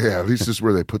from here. Yeah, at least this is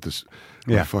where they put this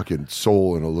fucking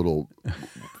soul in a little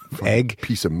egg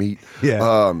piece of meat.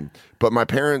 Yeah. But my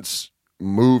parents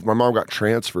moved. My mom got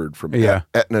transferred from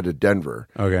Aetna to Denver.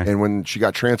 Okay. And when she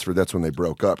got transferred, that's when they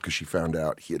broke up because she found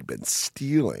out he had been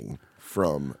stealing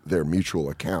from their mutual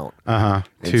account.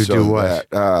 To do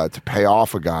what? To pay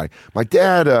off a guy. My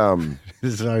dad.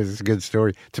 This is always a good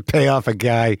story. To pay off a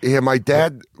guy. Yeah, my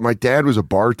dad was a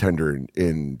bartender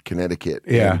in Connecticut.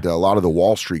 Yeah. And a lot of the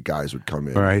Wall Street guys would come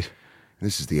in. Right.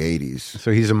 This is the 80s.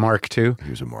 So he's a mark too? He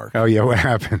was a mark. Oh yeah, what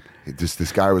happened?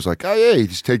 This guy was like, oh yeah, you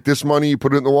just take this money, you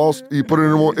put it in the Wall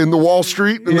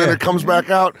Street, and then it comes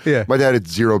back out. Yeah. My dad had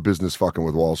zero business fucking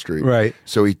with Wall Street. Right.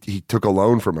 So he took a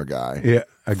loan from a guy. Yeah.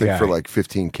 I think for like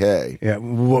 $15K. Yeah.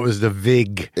 What was the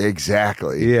VIG?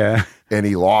 Exactly. Yeah. And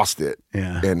he lost it.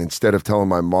 Yeah. And instead of telling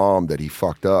my mom that he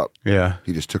fucked up,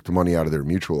 he just took the money out of their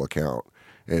mutual account.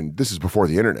 And this is before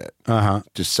the internet.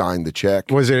 Just signed the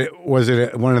check. Was it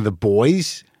one of the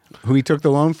boys who he took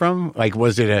the loan from? Like,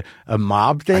 was it a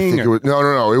mob thing? I think it was,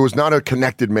 no. It was not a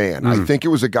connected man. I think it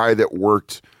was a guy that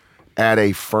worked at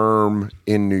a firm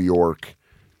in New York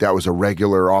that was a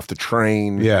regular off the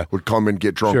train. Yeah. Would come and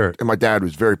get drunk. Sure. And my dad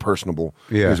was very personable.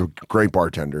 Yeah. He was a great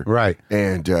bartender. Right.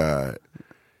 And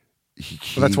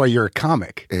that's why you're a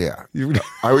comic. Yeah.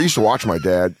 I used to watch my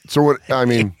dad. So what I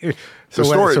mean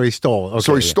So he stole. Okay,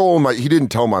 so he stole he didn't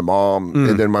tell my mom,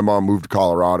 and then my mom moved to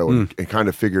Colorado and kind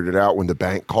of figured it out when the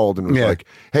bank called and was like,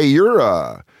 hey,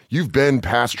 you've been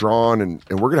past drawn and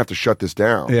we're gonna have to shut this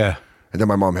down. Yeah. And then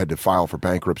my mom had to file for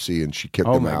bankruptcy and she kicked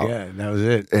him out. Oh my God, that was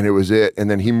it. And it was it. And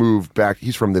then he moved back.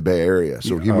 He's from the Bay Area.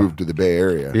 So he moved to the Bay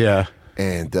Area. Yeah.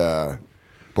 And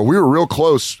but we were real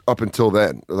close up until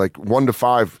then. Like 1 to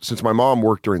 5, since my mom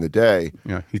worked during the day.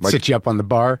 Yeah. He'd sit you up on the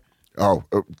bar. Oh,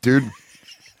 dude.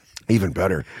 Even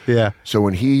better. Yeah. So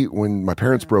when my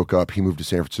parents broke up, he moved to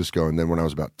San Francisco, and then when I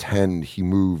was about 10, he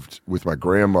moved with my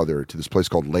grandmother to this place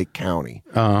called Lake County,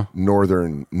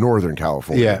 northern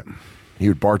California. Yeah. He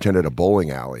would bartend at a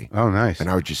bowling alley. Oh, nice. And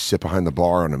I would just sit behind the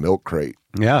bar on a milk crate.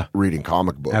 Yeah. Reading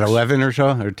comic books. At 11 or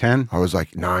so, or 10? I was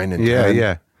like 9 and 10.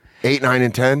 Yeah. 8, 9,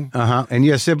 and 10. Uh-huh. And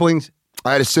you have siblings?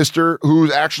 I had a sister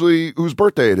whose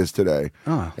birthday it is today.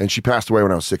 Oh. And she passed away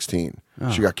when I was 16.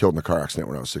 Oh. She got killed in a car accident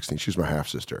when I was 16. She was my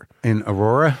half-sister. In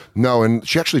Aurora? No, and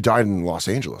she actually died in Los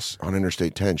Angeles on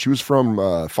Interstate 10. She was from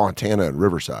Fontana and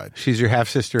Riverside. She's your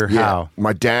half-sister? Yeah. How?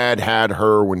 My dad had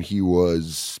her when he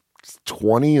was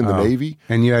 20 in the Navy.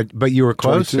 And you were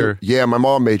close? Or? Yeah, my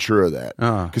mom made sure of that.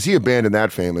 Because he abandoned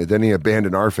that family. Then he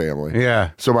abandoned our family.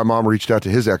 Yeah. So my mom reached out to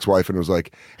his ex-wife and was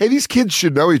like, hey, these kids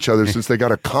should know each other since they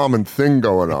got a common thing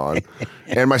going on.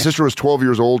 And my sister was 12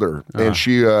 years older. And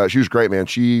she was great, man.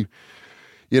 She,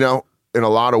 in a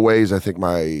lot of ways, I think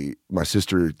my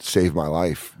sister saved my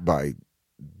life by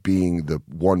being the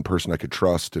one person I could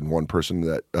trust and one person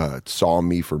that saw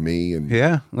me for me. And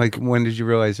yeah? Like, when did you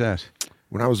realize that?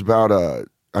 When I was about,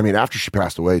 after she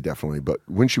passed away, definitely, but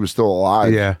when she was still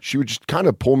alive, she would just kind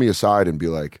of pull me aside and be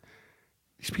like,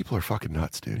 these people are fucking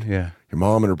nuts, dude. Yeah. Your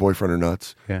mom and her boyfriend are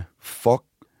nuts. Yeah. Fuck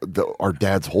our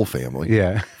dad's whole family.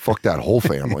 Yeah. Fuck that whole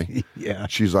family. Yeah.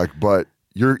 She's like, but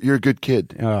you're a good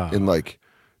kid. And like,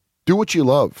 do what you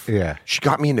love. Yeah. She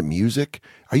got me into music.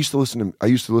 I used to listen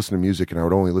to music and I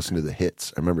would only listen to the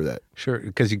hits. I remember that. Sure,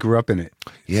 because you grew up in it.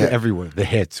 Yeah. So everywhere, the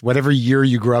hits. Whatever year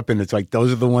you grew up in, it's like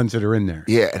those are the ones that are in there.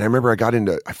 Yeah, and I remember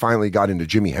I finally got into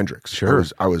Jimi Hendrix. Sure.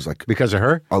 I was like because of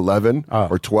her? 11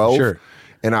 or 12. Sure.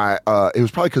 And it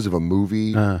was probably because of a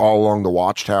movie, All Along the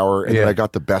Watchtower, and then I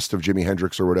got the best of Jimi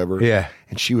Hendrix or whatever. Yeah.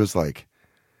 And she was like,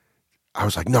 I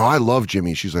was like, no, I love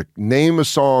Jimmy. She's like, name a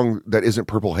song that isn't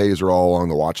Purple Haze or All Along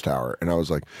the Watchtower. And I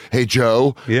was like, hey,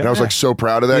 Joe. Yeah. And I was like so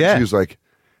proud of that. Yeah. She was like,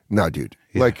 no, dude,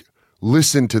 like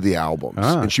listen to the albums.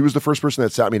 And she was the first person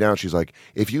that sat me down. She's like,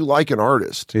 if you like an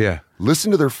artist,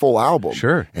 listen to their full album.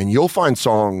 Sure. And you'll find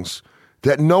songs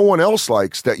that no one else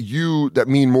likes that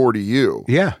mean more to you.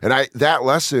 Yeah. And that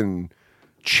lesson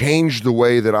changed the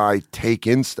way that I take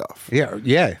in stuff. Yeah.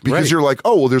 Yeah. Because you're like,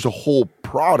 oh, well, there's a whole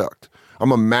product.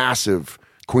 I'm a massive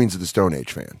Queens of the Stone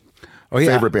Age fan. Oh,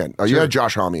 yeah. Favorite band. You had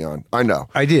Josh Homme on. I know.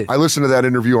 I did. I listened to that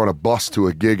interview on a bus to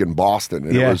a gig in Boston,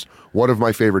 and it was one of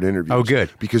my favorite interviews. Oh, good.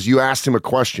 Because you asked him a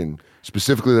question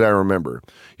specifically that I remember.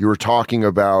 You were talking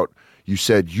about, you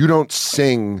said, you don't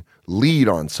sing lead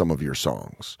on some of your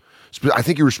songs. I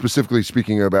think you were specifically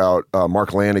speaking about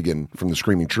Mark Lanigan from the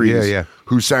Screaming Trees,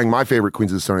 who sang my favorite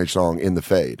Queens of the Stone Age song, In the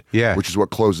Fade, which is what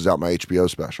closes out my HBO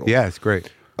special. Yeah, it's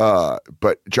great.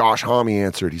 But Josh Homme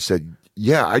answered, he said,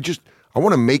 yeah, I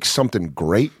want to make something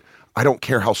great. I don't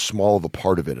care how small of a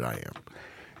part of it I am.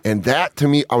 And that, to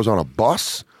me, I was on a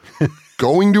bus,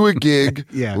 going to a gig,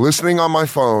 listening on my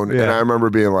phone, and I remember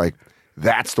being like,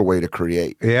 that's the way to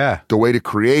create. Yeah. The way to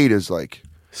create is like...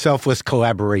 selfless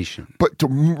collaboration. But to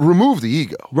remove the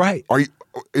ego. Right.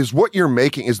 Is what you're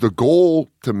making, is the goal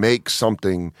to make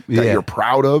something that you're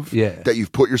proud of, that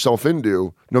you've put yourself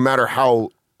into, no matter how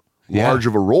large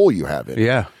of a role you have in it.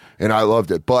 Yeah. And I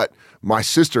loved it. But my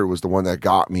sister was the one that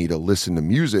got me to listen to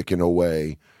music in a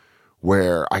way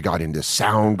where I got into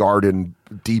Soundgarden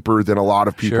deeper than a lot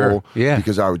of people. Yeah.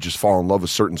 Because I would just fall in love with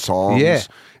certain songs. Yeah.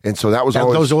 And so that was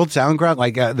always... those old Soundgarden,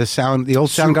 like the old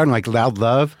Soundgarden, like Loud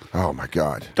Love. Oh my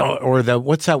God. Or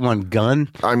what's that one, Gun?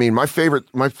 I mean, my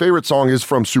favorite song is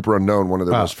from Super Unknown, one of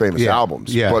their most famous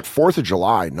albums. Yeah. But 4th of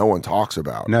July, no one talks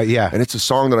about. No, yeah. And it's a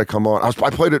song that I come on.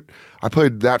 I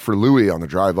played that for Louis on the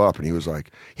drive up, and he was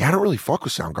like, yeah, I don't really fuck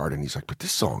with Soundgarden. He's like, but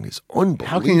this song is unbelievable.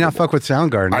 How can you not fuck with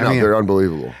Soundgarden? I know, they're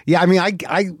unbelievable. Yeah, I mean,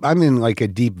 I'm in like a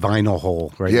deep vinyl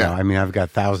hole right now. I mean, I've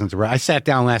got thousands of... I sat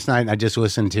down last night and I just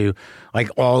listened to like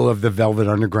all of the Velvet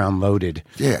Underground Loaded.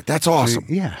 Yeah, that's awesome.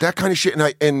 Yeah. That kind of shit.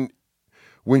 And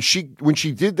when she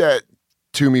did that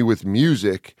to me with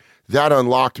music, that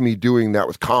unlocked me doing that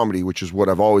with comedy, which is what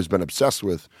I've always been obsessed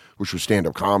with, which was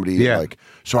stand-up comedy. Yeah. Like,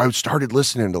 so I started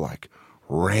listening to like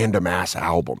random ass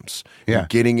albums. Yeah. And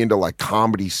getting into like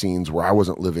comedy scenes where I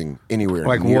wasn't living anywhere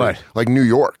like near. What? Like New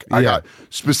York. I got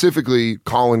specifically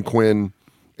Colin Quinn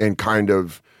and kind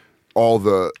of all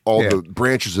the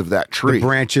branches of that tree. The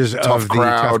branches of the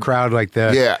tough crowd, like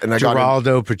the and I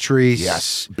Geraldo, Patrice.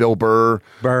 Yes, Bill Burr.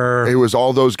 It was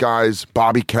all those guys,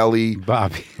 Bobby Kelly,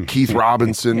 Keith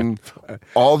Robinson,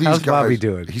 all these How's guys. Bobby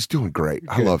doing? He's doing great.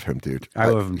 I love him, dude. I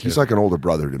love him too. He's like an older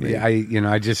brother to me. Yeah,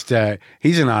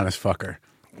 he's an honest fucker.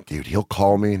 Dude, he'll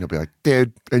call me and he'll be like,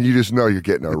 dude, and you just know you're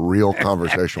getting a real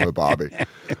conversation with Bobby.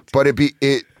 But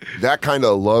that kind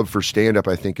of love for stand-up,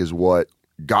 I think, is what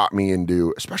got me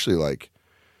into, especially like,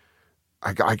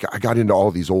 I got into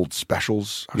all these old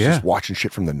specials. I was just watching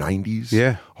shit from the 90s.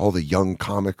 Yeah. All the young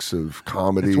comics of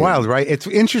comedy. It's wild, right? It's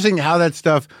interesting how that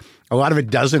stuff A lot of it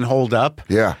doesn't hold up.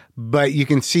 Yeah. But you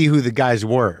can see who the guys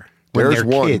were when they're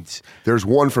kids. There's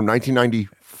one from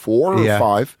 1994 or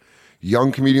 5,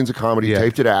 Young Comedians of Comedy,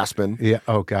 taped at Aspen. Yeah.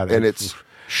 Oh, God. And it's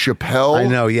Chappelle. I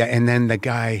know, yeah. And then the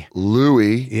guy.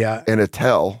 Louis. And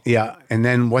Attell. Yeah. And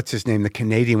then what's his name? The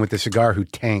Canadian with the cigar who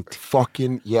tanked.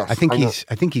 Fucking, yes. I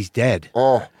think he's dead.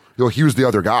 Oh, no, he was the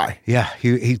other guy. Yeah.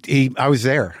 I was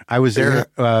there.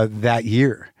 That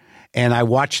year. And I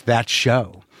watched that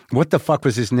show. What the fuck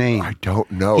was his name? I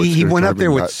don't know. He went up there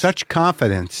with such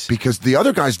confidence. Because the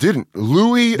other guys didn't.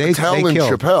 Louis, Attell, and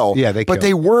Chappelle. Yeah, but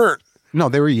they weren't. No,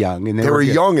 they were young. And they were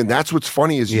young, and that's what's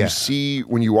funny is you see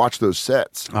when you watch those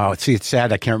sets. Oh, see, it's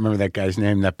sad. I can't remember that guy's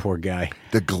name, that poor guy.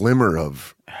 The glimmer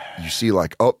of, you see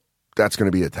like, oh, that's going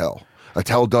to be Attell.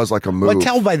 Attell does like a move. Well,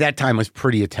 Attell by that time was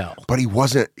pretty Attell. But he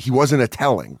wasn't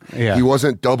Attelling. Yeah. He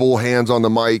wasn't double hands on the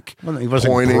mic. Well, he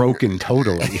wasn't pointing. Broken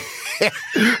totally.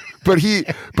 But he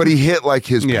hit like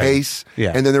his pace.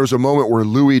 Yeah. And then there was a moment where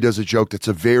Louis does a joke that's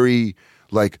a very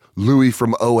like Louis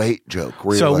from 08 joke.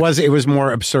 Where so it was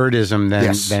more absurdism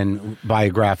than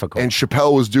biographical. And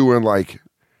Chappelle was doing like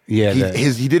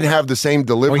he didn't have the same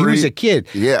delivery. Well, he was a kid.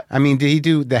 Yeah. I mean, did he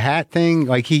do the hat thing?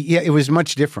 Like it was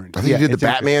much different. I think he did the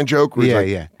Batman joke where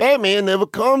he's like, Batman never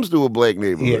comes to a black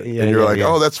neighborhood. And you're like,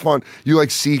 oh, that's fun. You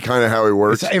like see kind of how he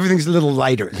works. Everything's a little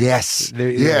lighter. Yes.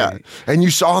 Yeah. And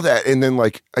you saw that. And then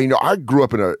like, I grew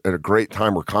up in a great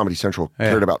time where Comedy Central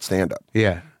cared about stand-up.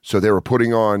 Yeah. So they were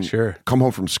putting on, come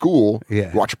home from school,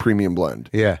 watch Premium Blend.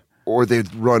 Yeah. Or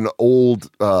they'd run old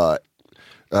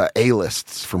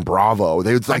A-lists from Bravo.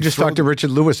 They would like I just talked to Richard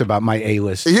Lewis about my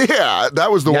A-list. Yeah, that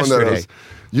was the one that was,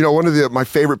 one of my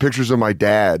favorite pictures of my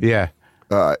dad. Yeah.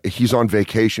 He's on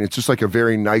vacation. It's just like a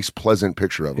very nice, pleasant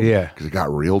picture of him. Yeah. Because it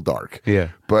got real dark. Yeah.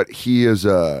 But he's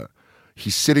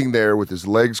sitting there with his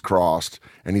legs crossed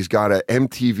and he's got a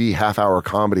MTV half-hour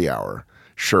comedy hour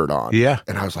shirt on. Yeah.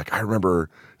 And I was like, I remember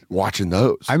watching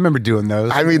those. I remember doing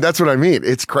those. I mean, that's what I mean.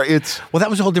 It's well, that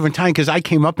was a whole different time because I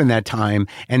came up in that time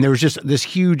and there was just this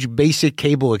huge basic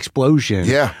cable explosion.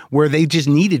 Yeah. Where they just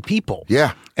needed people.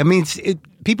 Yeah. I mean,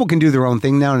 people can do their own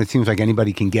thing now, and it seems like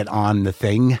anybody can get on the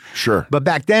thing. Sure. But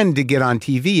back then, to get on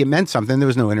TV, it meant something. There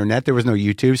was no internet. There was no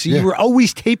YouTube. So you were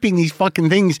always taping these fucking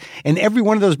things, and every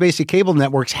one of those basic cable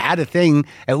networks had a thing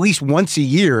at least once a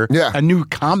year, a new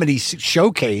comedy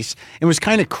showcase. It was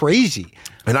kind of crazy.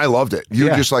 And I loved it. You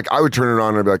just like, I would turn it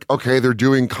on and be like, okay, they're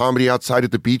doing comedy outside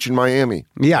at the beach in Miami.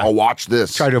 Yeah. I'll watch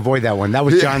this. Try to avoid that one. That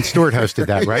was Jon Stewart hosted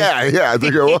that, right? Yeah, I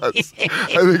think it was. I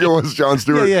think it was Jon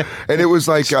Stewart. Yeah. And it was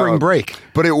like Spring Break.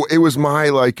 But it was my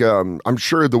like I'm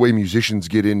sure the way musicians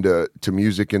get into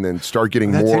music and then start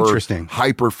getting more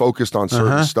hyper focused on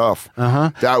certain stuff.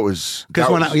 That was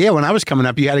because when I was coming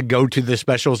up, you had to go to the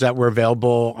specials that were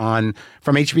available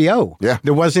from HBO. Yeah.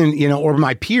 There wasn't, or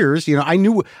my peers,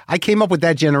 I came up with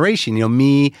that generation,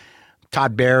 me,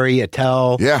 Todd Barry,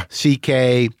 Attell,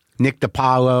 CK, Nick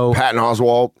DiPaolo. Patton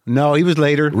Oswalt. No, he was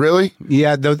later. Really?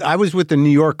 Yeah, I was with the New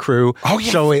York crew. Oh,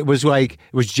 yeah. So it was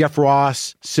Jeff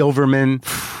Ross, Silverman,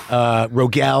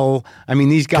 Rogel. I mean,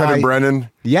 these guys. Kevin Brennan.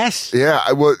 Yes. Yeah.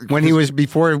 When he was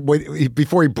before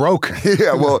he broke.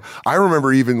 Yeah, well, I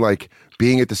remember even like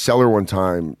being at the Cellar one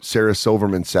time, Sarah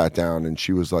Silverman sat down and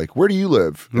she was like, where do you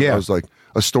live? And I was like,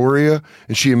 Astoria.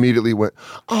 And she immediately went,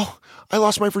 oh, I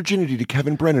lost my virginity to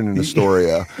Kevin Brennan in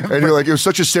Astoria. And you're like, it was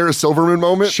such a Sarah Silverman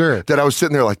moment that I was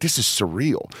sitting there like, this is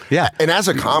surreal. Yeah. And as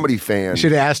a comedy fan. You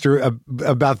should have asked her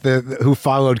about who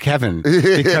followed Kevin.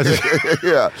 Because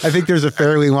I think there's a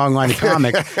fairly long line of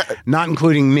comics, not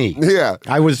including me. Yeah.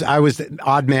 I was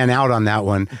odd man out on that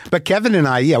one. But Kevin and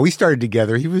I, we started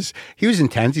together. He was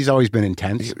intense. He's always been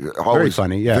intense. Very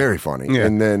funny. Yeah. Very funny. Yeah.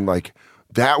 And then like,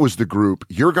 that was the group,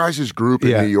 your guys' group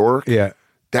in New York. Yeah.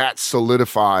 That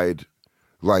solidified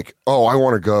like, oh, I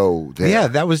want to go there. Yeah,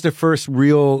 that was the first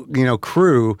real,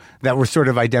 crew that were sort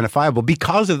of identifiable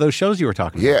because of those shows you were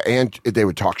talking about. Yeah, and they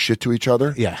would talk shit to each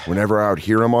other. Yeah. Whenever I would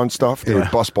hear them on stuff, they would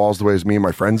bust balls the way as me and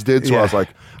my friends did. So I was like,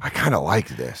 I kind of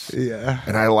liked this. Yeah.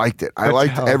 And I liked it. I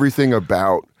liked everything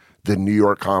about the New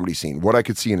York comedy scene. What I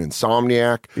could see in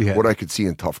Insomniac, what I could see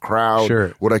in Tough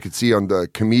Crowd, what I could see on the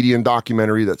comedian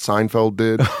documentary that Seinfeld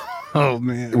did. Oh,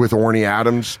 man. With Orny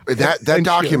Adams. That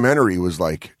documentary was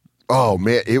like, oh,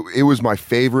 man, it was my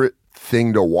favorite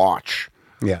thing to watch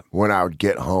when I would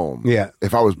get home. Yeah.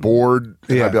 If I was bored,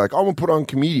 I'd be like, I'm going to put on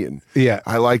Comedian. Yeah.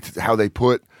 I liked how they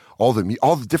put all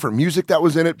the different music that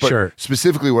was in it, but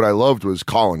specifically what I loved was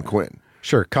Colin Quinn.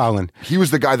 Sure, Colin. He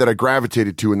was the guy that I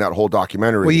gravitated to in that whole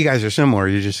documentary. Well, you guys are similar.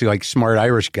 You're just like smart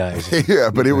Irish guys. Yeah,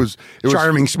 but it was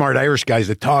charming, smart Irish guys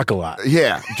that talk a lot.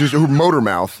 Yeah, just motor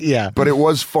mouth. Yeah. But it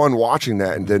was fun watching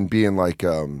that and then being like,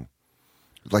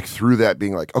 like through that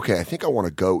being like, okay, I think I want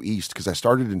to go east because I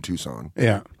started in Tucson.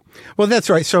 Yeah. Well, that's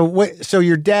right. So so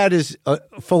your dad is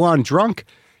full on drunk?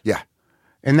 Yeah.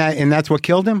 And that's what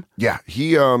killed him? Yeah.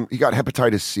 He got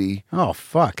hepatitis C. Oh,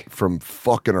 fuck. From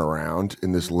fucking around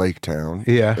in this lake town.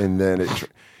 Yeah. And then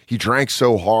he drank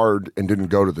so hard and didn't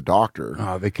go to the doctor.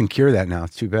 Oh, they can cure that now.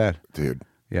 It's too bad. Dude.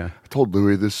 Yeah. I told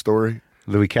Louis this story.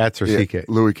 Louis Katz or CK?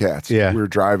 Louis Katz. Yeah. We were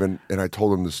driving and I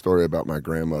told him the story about my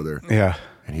grandmother. Yeah.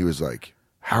 And he was like,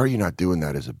 how are you not doing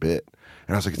that as a bit?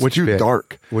 And I was like, it's Which too bit?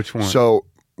 dark. Which one? So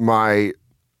my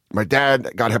dad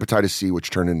got hepatitis C, which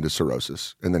turned into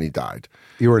cirrhosis, and then he died.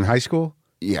 You were in high school?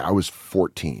 Yeah, I was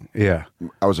 14. Yeah.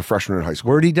 I was a freshman in high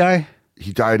school. Where'd he die?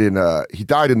 He died in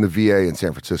the VA in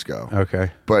San Francisco.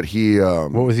 Okay. But he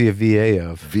what was he a VA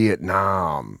of?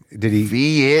 Vietnam. Did he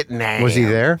Vietnam. Was he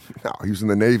there? No, he was in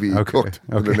the Navy. He cooked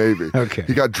in the Navy. Okay.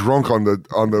 He got drunk on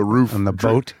the roof on the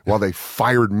boat while they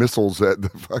fired missiles at the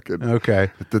fucking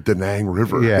at the Da Nang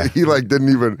River. Yeah. He like didn't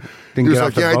he was get like,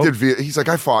 off the yeah, boat? I did he's like,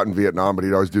 I fought in Vietnam, but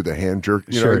he'd always do the hand jerk.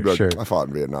 You know, he'd be like, sure. I fought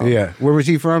in Vietnam. Yeah. Where was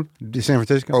he from? San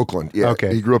Francisco? Oakland. Yeah.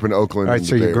 Okay. He grew up in Oakland. All right,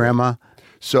 so your grandma?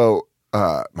 So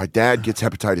my dad gets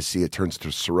hepatitis C. It turns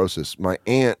to cirrhosis. My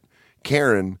aunt,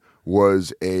 Karen,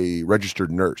 was a registered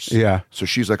nurse. Yeah. So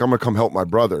she's like, I'm going to come help my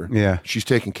brother. Yeah. She's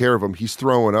taking care of him. He's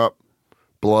throwing up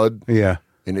blood. Yeah.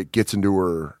 And it gets into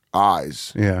her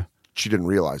eyes. Yeah. She didn't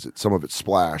realize it. Some of it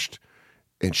splashed.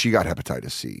 And she got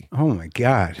hepatitis C. Oh, my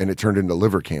God. And it turned into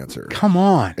liver cancer. Come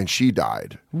on. And she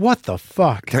died. What the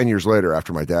fuck? 10 years later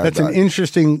after my dad That's died. an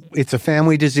interesting, it's a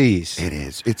family disease. It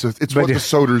is. It's what the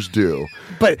Soders do.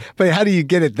 But how do you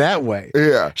get it that way?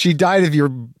 Yeah. She died of your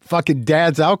fucking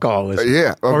dad's alcoholism.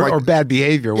 Yeah. Or bad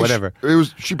behavior, whatever.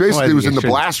 She basically was in the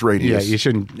blast radius.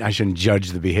 Yeah, I shouldn't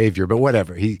judge the behavior, but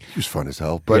whatever. He was fun as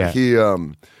hell. But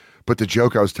but the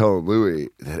joke I was telling Louis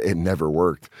that it never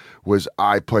worked was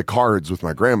I play cards with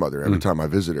my grandmother every time I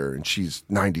visit her, and she's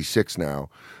 96 now.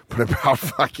 But about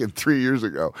fucking 3 years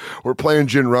ago, we're playing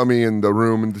gin rummy in the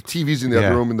room, and the TV's in the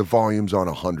other room, and the volume's on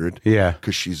 100. Yeah.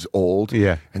 Because she's old.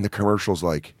 Yeah. And the commercial's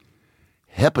like,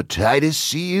 hepatitis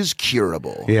C is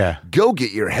curable. Yeah. Go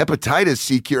get your hepatitis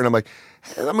C cure. And I'm like,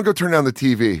 I'm going to go turn down the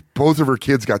TV. Both of her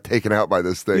kids got taken out by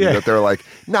this thing that they're like,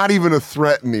 not even a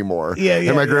threat anymore.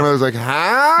 And my grandmother's like,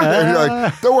 huh? And you're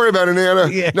like, don't worry about it,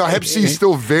 Nana. No, hep C is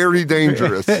still very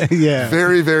dangerous.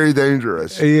 Very, very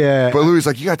dangerous. Yeah. But Louis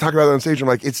like, you got to talk about it on stage. I'm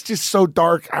like, it's just so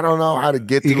dark. I don't know how to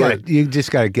get to it. You just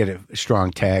got to get a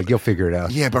strong tag. You'll figure it out.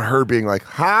 Yeah, but her being like,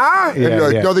 huh? And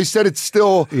you're like, no, they said it's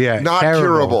still not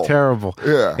curable. Terrible.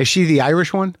 Yeah. Is she the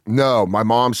Irish one? No, my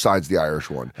mom's side's the Irish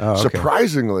one. Oh, okay.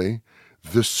 Surprisingly,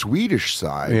 the Swedish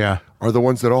side are the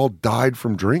ones that all died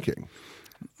from drinking.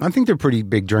 I think they're pretty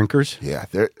big drinkers. Yeah,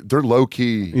 they're low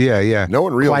key. Yeah. No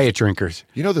one realized. Quiet drinkers.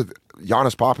 You know that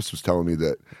Giannis Pappas was telling me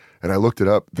that, and I looked it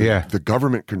up. The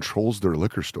government controls their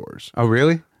liquor stores. Oh,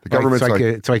 really? The government's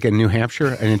it's like a New Hampshire,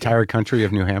 an entire country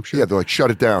of New Hampshire. Yeah, they're like, shut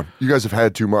it down. You guys have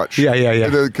had too much. Yeah.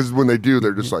 Because when they do,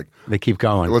 they're just like, they keep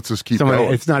going. Let's just keep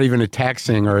going. It's not even a tax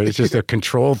thing, or it's just a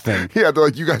control thing. Yeah, they're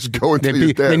like, you guys go until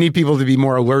you're dead. They need people to be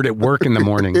more alert at work in the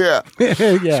morning. Yeah.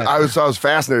 Yeah. So I was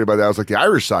fascinated by that. I was like, the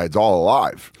Irish side's all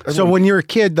alive. So when you're a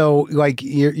kid, though, like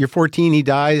you're 14, he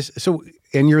dies. So.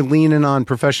 And you're leaning on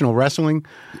professional wrestling?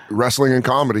 Wrestling and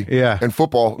comedy. Yeah. And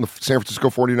football, the San Francisco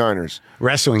 49ers.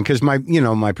 Wrestling, because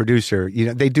my producer,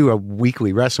 they do a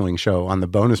weekly wrestling show on the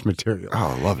bonus material.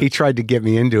 Oh, I love it. He tried to get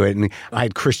me into it, and I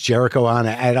had Chris Jericho on.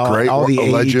 I had all the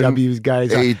AEW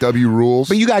guys. AEW rules.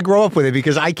 But you got to grow up with it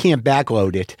because I can't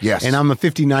backload it. Yes. And I'm a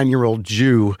 59-year-old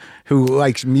Jew who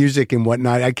likes music and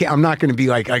whatnot. I'm not going to be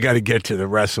like, I got to get to the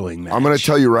wrestling match. I'm going to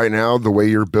tell you right now, the way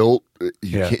you're built,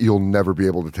 you'll never be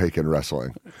able to take in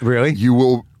wrestling. Really?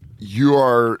 You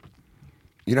are,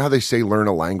 you know how they say learn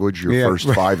a language your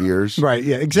first 5 years? Right,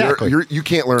 yeah, exactly. You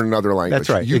can't learn another language. That's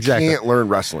right, You can't learn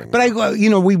wrestling. But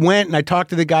we went and I talked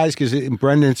to the guys because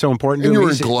Brendan's so important. And you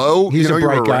were in Glow? He's a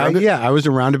bright guy. It? Yeah, I was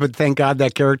around it, but thank God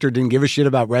that character didn't give a shit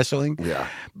about wrestling. Yeah.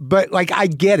 But I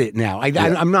get it now.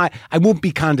 I won't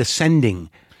be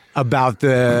condescending about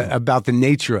the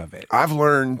nature of it. I've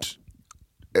learned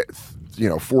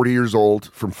 40 years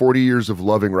old, from 40 years of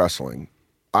loving wrestling,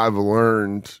 I've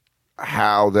learned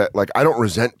how that, I don't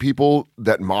resent people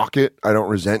that mock it. I don't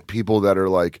resent people that are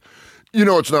like,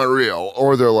 it's not real.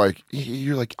 Or they're like,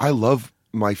 you're like, I love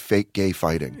my fake gay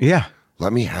fighting. Yeah.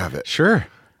 Let me have it. Sure.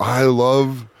 I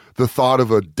love the thought of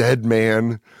a dead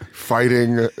man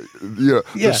fighting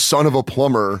the son of a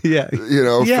plumber,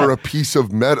 for a piece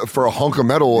of metal, for a hunk of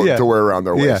metal to wear around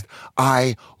their waist.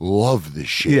 I love this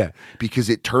shit because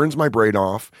it turns my brain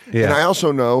off. And I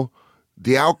also know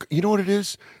you know what it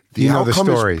is? The you know the outcome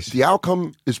stories. The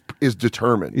outcome is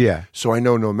determined. Yeah. So I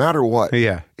know no matter what,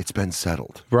 Yeah. it's been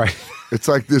settled. Right. It's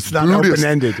like this not Buddhist.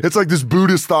 open-ended. It's like this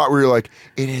Buddhist thought where you're like,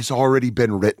 it has already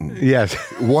been written. Yes.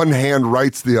 One hand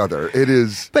writes the other. It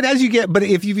is. But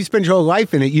if you spend your whole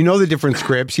life in it, you know the different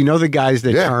scripts, you know the guys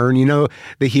that turn, you know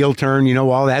the heel turn, you know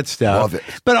all that stuff. Love it.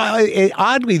 But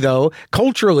oddly though,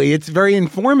 culturally, it's very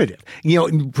informative. You know,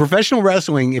 in professional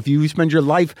wrestling, if you spend your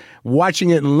life watching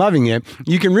it and loving it,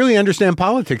 you can really understand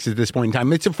politics at this point in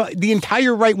time. It's the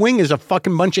entire right wing is a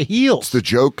fucking bunch of heels. It's the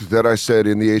joke that I said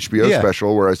in the HBO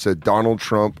special where I said Donald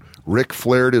Trump Ric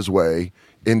Flaired his way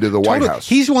into the White House.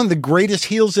 He's one of the greatest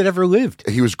heels that ever lived.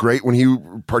 He was great when he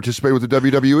participated with the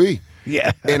WWE.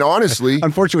 Yeah. And honestly,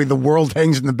 unfortunately, the world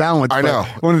hangs in the balance. I know.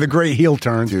 One of the great heel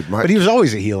turns. Dude, but he was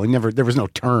always a heel. There was no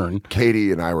turn.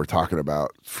 Katie and I were talking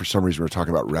about, for some reason, we were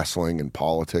talking about wrestling and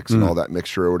politics and all that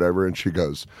mixture or whatever. And she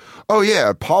goes, "Oh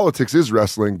yeah, politics is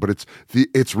wrestling, but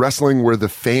it's wrestling where the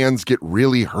fans get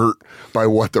really hurt by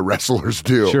what the wrestlers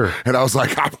do." Sure. And I was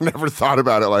like, I've never thought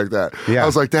about it like that. Yeah. I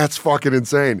was like, that's fucking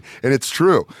insane. And it's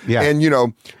true. Yeah. And you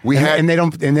know, and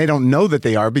they don't know that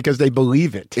they are because they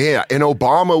believe it. Yeah. And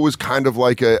Obama was kind of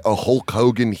like a Hulk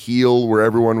Hogan heel where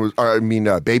everyone was,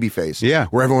 babyface. Yeah.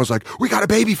 Where everyone was like, we got a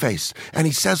babyface and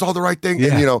he says all the right things.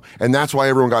 Yeah. And, you know, and that's why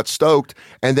everyone got stoked.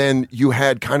 And then you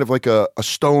had kind of like a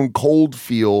Stone Cold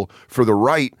feel for the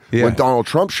right when Donald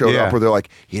Trump showed up, where they're like,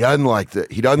 he doesn't like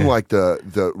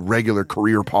the regular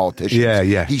career politicians. Yeah,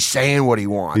 yeah. He's saying what he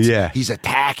wants. Yeah. He's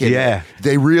attacking. Yeah.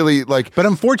 They really like. But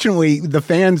unfortunately, the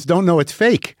fans don't know it's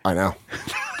fake. I know.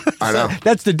 I know.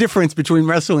 That's the difference between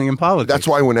wrestling and politics. That's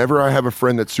why whenever I have a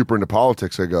friend that's super into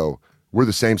politics, I go, we're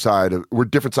different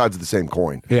sides of the same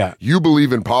coin. Yeah. You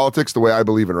believe in politics the way I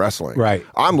believe in wrestling. Right.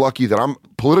 I'm lucky that I'm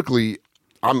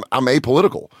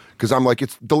apolitical because I'm like,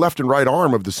 it's the left and right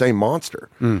arm of the same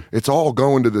monster. It's all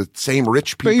going to the same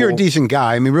rich people. But you're a decent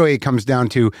guy. I mean, really, it comes down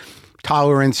to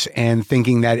tolerance and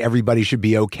thinking that everybody should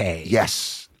be okay.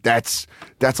 Yes. That's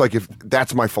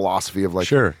my philosophy of like,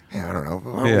 sure. Hey, I don't know.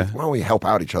 Why don't we help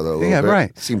out each other a little bit?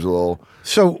 Right. Seems a little.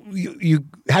 So you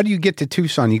how do you get to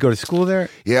Tucson? You go to school there?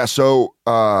 Yeah. So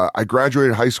I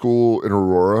graduated high school in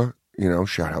Aurora. You know,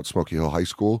 shout out Smoky Hill High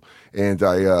School. And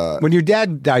I when your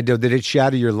dad died, though, did it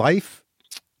shatter your life?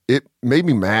 It made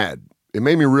me mad. It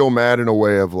made me real mad in a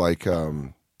way of like,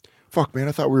 fuck, man,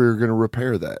 I thought we were going to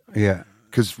repair that. Yeah.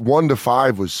 Because 1 to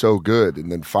 5 was so good,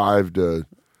 and then 5 to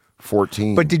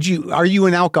 14. But are you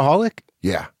an alcoholic?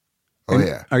 Yeah. Oh, and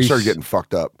yeah. I started getting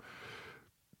fucked up.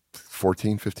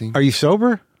 14, 15. Are you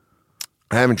sober?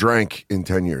 I haven't drank in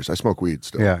 10 years. I smoke weed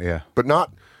still. Yeah. But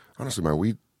not, honestly, my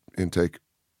weed intake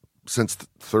since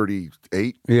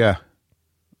 38. Yeah.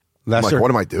 I'm like, what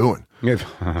am I doing? Yeah.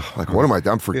 Like, what am I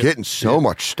doing? I'm forgetting so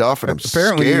much stuff, and I'm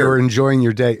Apparently scared. You're enjoying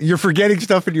your day. You're forgetting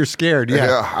stuff and you're scared.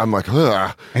 Yeah. I'm like,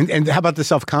 ugh. And how about the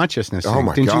self-consciousness thing? Oh,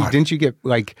 my God. Didn't you get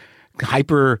like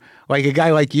hyper, like a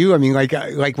guy like you? I mean,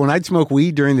 like when I'd smoke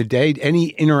weed during the day, any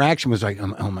interaction was like,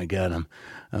 oh my God,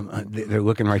 they're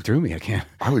looking right through me. I can't.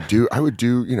 I would do,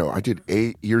 you know, I did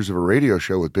 8 years of a radio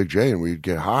show with Big J, and we'd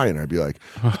get high, and I'd be like,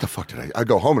 what the fuck I'd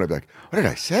go home and I'd be like, what did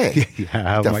I say?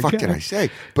 Yeah, what the fuck did I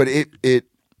say? But it,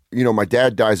 you know, my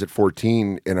dad dies at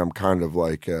 14, and I'm kind of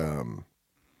like, I'm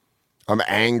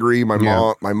angry. My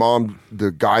mom,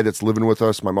 the guy that's living with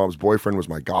us, my mom's boyfriend was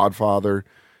my godfather.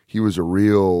 He was a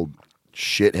real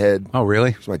shithead. Oh,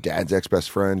 really? He was my dad's ex-best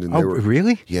friend. And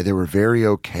really? Yeah, they were very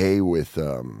okay with,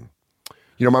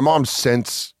 you know, my mom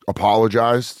since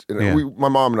apologized. And my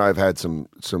mom and I have had some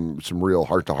real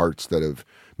heart-to-hearts that have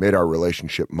made our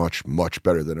relationship much, much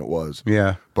better than it was.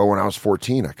 Yeah. But when I was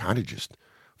 14, I kind of just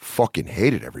fucking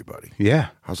hated everybody. Yeah.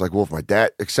 I was like, well, if my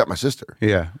dad, except my sister.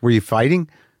 Yeah. Were you fighting?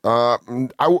 I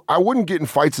wouldn't get in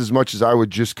fights as much as I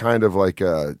would just kind of like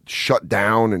shut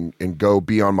down and go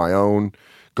be on my own,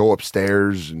 go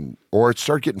upstairs, or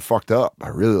start getting fucked up. I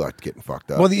really liked getting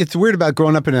fucked up. Well, it's weird about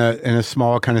growing up in a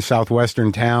small kind of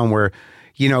southwestern town where,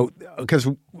 you know, because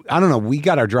I don't know, we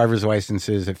got our driver's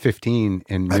licenses at 15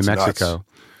 in New Mexico.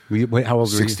 How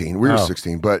old were you? 16. We were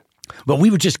 16, but we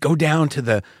would just go down to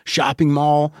the shopping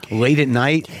mall late at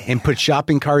night and put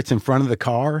shopping carts in front of the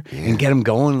car and get them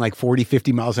going like 40,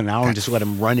 50 miles an hour and just let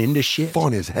them run into shit.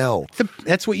 Fun as hell.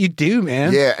 That's what you do,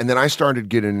 man. Yeah, and then I started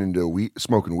getting into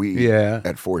smoking weed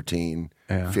at 14,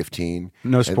 15.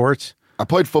 No sports? I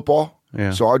played football,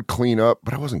 Yeah. so I'd clean up,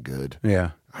 but I wasn't good.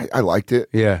 Yeah. I liked it.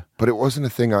 Yeah. But it wasn't a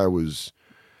thing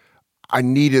I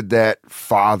needed that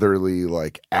fatherly,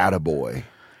 like, attaboy.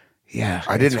 Yeah.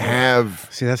 I didn't have...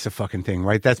 See, that's the fucking thing,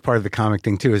 right? That's part of the comic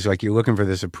thing, too, is like you're looking for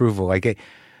this approval. Like,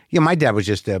 Yeah, my dad was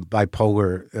just a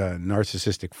bipolar,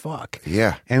 narcissistic fuck.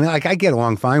 Yeah. And like I get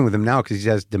along fine with him now because he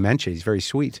has dementia. He's very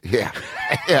sweet. Yeah.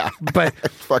 Yeah. But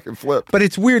fucking flip. But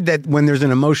it's weird that when there's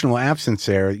an emotional absence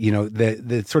there, you know,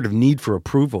 the sort of need for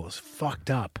approval is fucked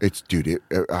up. It's, dude,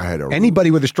 I had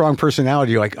anybody with a strong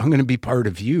personality, you're like, I'm going to be part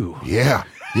of you. Yeah.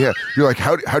 Yeah. You're like,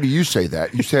 how do you say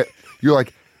that? You're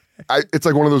like, it's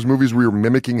like one of those movies where you're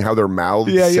mimicking how their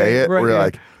mouths say it. Right, where you're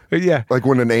like, yeah. Like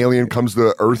when an alien comes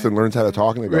to Earth and learns how to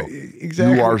talk and they go,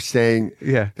 exactly. You are saying,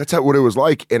 that's what it was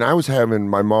like. And I was having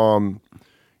my mom,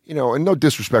 you know, and no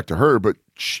disrespect to her, but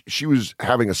she was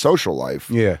having a social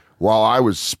life while I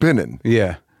was spinning.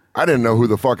 Yeah. I didn't know who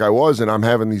the fuck I was. And I'm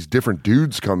having these different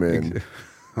dudes come in.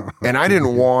 And I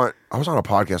was on a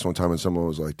podcast one time and someone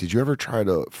was like, did you ever try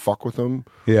to fuck with them?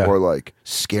 Yeah. Or like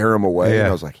scare them away? Yeah. And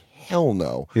I was like, hell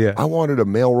no. Yeah. I wanted a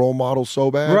male role model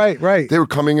so bad. Right. They were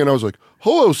coming in. I was like,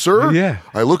 hello, sir. Yeah.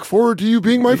 I look forward to you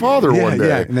being my father one day.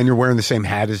 Yeah. And then you're wearing the same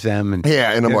hat as them. And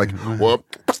I'm like, well,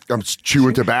 I'm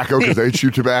chewing tobacco because they chew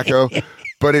tobacco.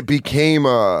 But it became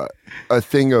a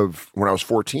thing of when I was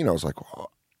 14, I was like,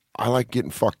 well, I like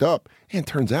getting fucked up. And it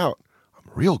turns out I'm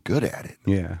real good at it.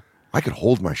 Yeah. I could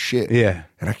hold my shit. Yeah.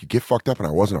 And I could get fucked up and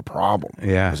I wasn't a problem.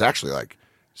 Yeah. It was actually like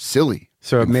silly.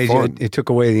 So it made you, it took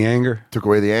away the anger? Took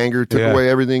away the anger, took away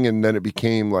everything. And then it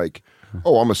became like,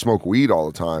 oh, I'm going to smoke weed all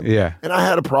the time. Yeah. And I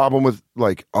had a problem with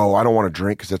like, oh, I don't want to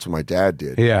drink because that's what my dad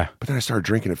did. Yeah. But then I started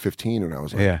drinking at 15 and I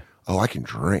was like, oh, I can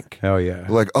drink. Oh, yeah.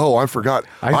 Like, oh, I forgot.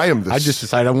 I just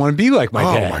decided I want to be like my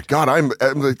dad. Oh, my God.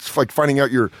 It's like finding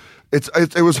out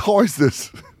it was always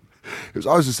this, it was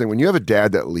always this thing. When you have a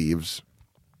dad that leaves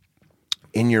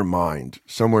in your mind,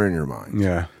 somewhere in your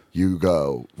mind, you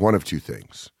go one of two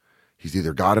things. He's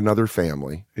either got another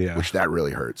family, which that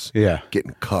really hurts. Yeah.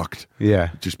 Getting cucked.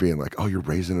 Yeah. Just being like, oh, you're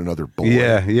raising another boy.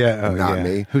 Yeah. Yeah. Oh, not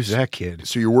me. Who's that kid?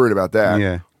 So you're worried about that.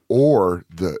 Yeah. Or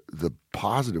the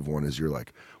positive one is you're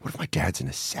like, what if my dad's an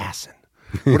assassin?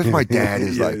 What if my dad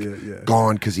is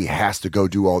gone because he has to go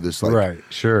do all this? Like, right.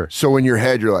 Sure. So in your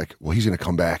head, you're like, well, he's going to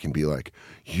come back and be like,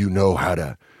 you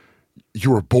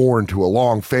were born to a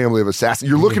long family of assassins.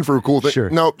 You're looking for a cool thing. Sure.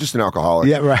 No, just an alcoholic.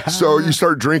 Yeah, right. So you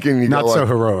start drinking and you Not go so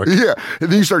heroic. Yeah.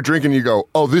 And then you start drinking and you go,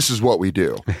 oh, this is what we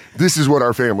do. This is what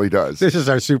our family does. This is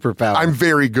our superpower. I'm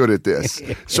very good at this.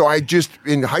 So I just,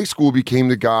 in high school, became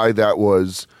the guy that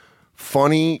was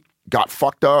funny, got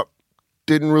fucked up,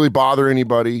 didn't really bother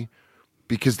anybody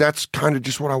because that's kind of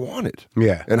just what I wanted.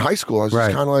 Yeah. In high school, I was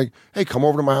just kind of like, hey, come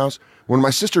over to my house. When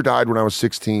my sister died when I was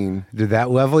 16. Did that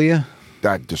level you?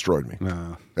 That destroyed me.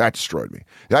 No. That destroyed me.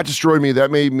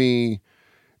 That made me,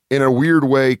 in a weird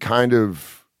way, kind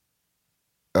of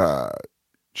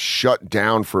shut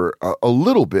down for a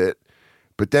little bit.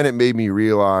 But then it made me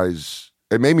realize,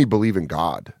 it made me believe in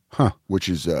God, which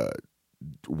is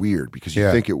weird because you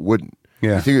think it wouldn't.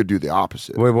 Yeah. You think it would do the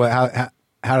opposite. Wait,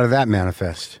 how did that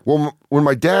manifest? Well, when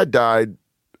my dad died,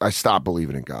 I stopped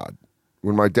believing in God.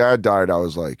 When my dad died, I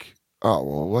was like, oh,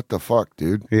 well, what the fuck,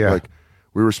 dude? Yeah. Like,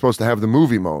 we were supposed to have the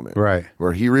movie moment. Right.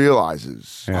 Where he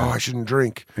realizes, oh, I shouldn't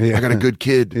drink. Yeah. I got a good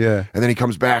kid. Yeah. And then he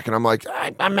comes back and I'm like,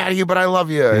 I'm mad at you, but I love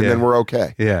you. And then we're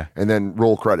okay. Yeah. And then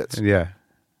roll credits. Yeah.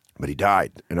 But he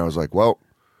died. And I was like, well,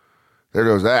 there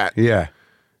goes that. Yeah.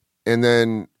 And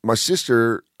then my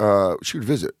sister, she would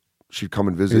visit. She'd come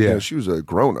and visit. Yeah. You know, she was a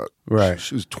grown-up. Right.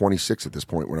 She was 26 at this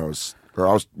point when I was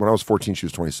 14, she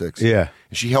was 26. Yeah.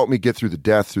 And she helped me get through the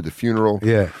death, through the funeral.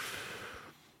 Yeah.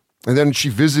 And then she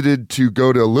visited to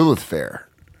go to Lilith Fair,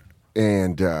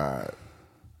 and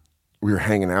we were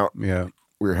hanging out. Yeah,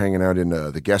 we were hanging out in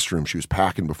the guest room. She was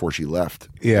packing before she left.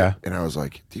 Yeah, and I was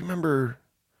like, "Do you remember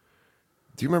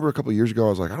a couple of years ago?" I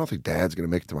was like, "I don't think Dad's going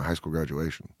to make it to my high school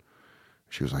graduation."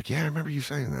 She was like, "Yeah, I remember you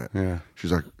saying that." Yeah, she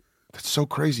was like, "That's so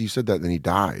crazy you said that." And then he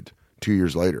died 2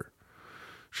 years later.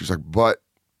 She's like, "But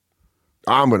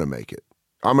I'm going to make it.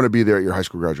 I'm going to be there at your high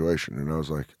school graduation." And I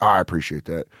was like, I appreciate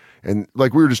that. And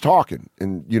like, we were just talking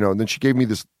and, you know, and then she gave me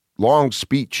this long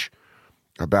speech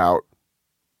about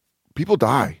people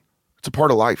die. It's a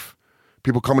part of life.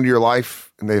 People come into your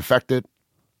life and they affect it.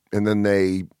 And then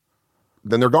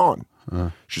they're gone.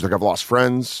 She's like, I've lost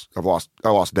friends. I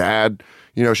lost dad.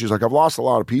 You know, she's like, I've lost a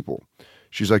lot of people.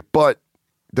 She's like, but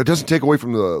that doesn't take away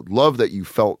from the love that you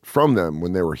felt from them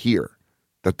when they were here.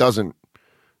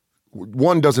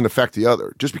 One doesn't affect the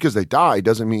other. Just because they died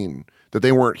doesn't mean that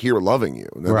they weren't here loving you.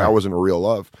 And that wasn't a real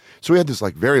love. So we had this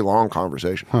like very long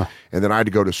conversation. And then I had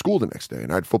to go to school the next day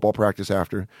and I had football practice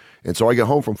after. And so I get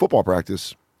home from football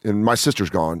practice and my sister's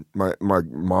gone. My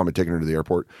mom had taken her to the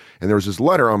airport. And there was this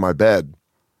letter on my bed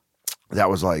that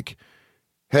was like,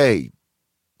 hey,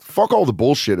 fuck all the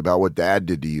bullshit about what Dad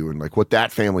did to you and like what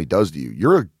that family does to you.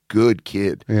 You're a good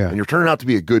kid. Yeah. And you're turning out to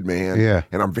be a good man. Yeah.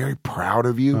 And I'm very proud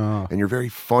of you. And you're very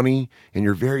funny. And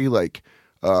you're very like,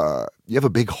 you have a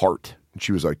big heart. And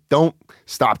she was like, don't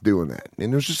stop doing that.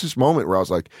 And there was just this moment where I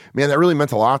was like, man, that really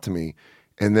meant a lot to me.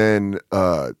 And then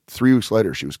 3 weeks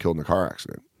later, she was killed in a car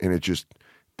accident. And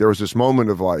there was this moment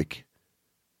of like,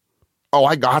 oh,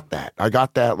 I got that. I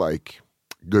got that like,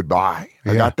 goodbye.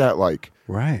 I got that like,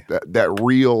 right. That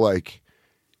real like,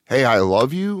 hey, I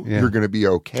love you. Yeah. You're going to be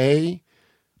okay.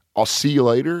 I'll see you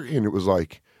later. And it was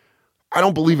like, I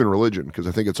don't believe in religion because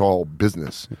I think it's all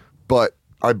business. But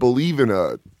I believe in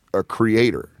a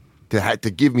creator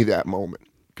to give me that moment.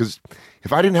 Because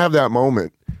if I didn't have that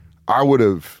moment,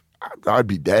 I'd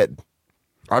be dead.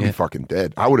 I'd be fucking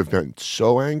dead. I would have been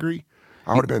so angry.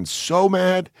 I would have been so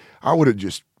mad. I would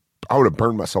have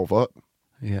burned myself up.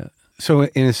 Yeah. So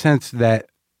in a sense that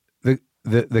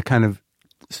the kind of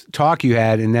talk you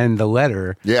had and then the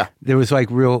letter, there was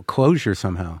like real closure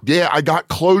somehow. Yeah, I got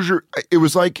closure. It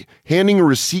was like handing a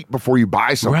receipt before you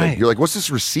buy something. Right. You're like, what's this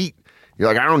receipt?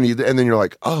 You're like, I don't need that. And then you're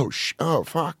like, oh,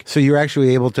 fuck. So you're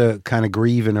actually able to kind of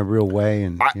grieve in a real way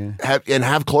and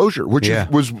have closure, which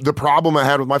was the problem I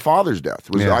had with my father's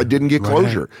death. Was I didn't get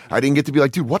closure. Right. I didn't get to be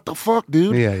like, dude, what the fuck,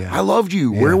 dude? I loved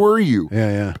you. Where were you?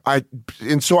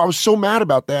 And so I was so mad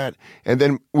about that. And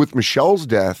then with Michelle's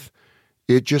death,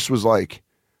 it just was like,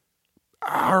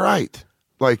 all right,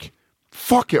 like,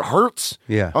 fuck, it hurts.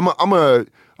 Yeah, I'm a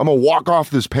walk off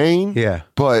this pain. Yeah,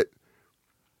 but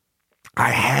I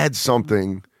had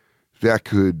something that I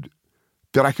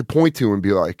could point to and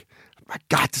be like, I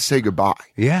got to say goodbye.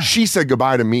 Yeah. She said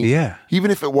goodbye to me. Yeah. Even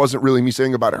if it wasn't really me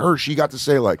saying goodbye to her, she got to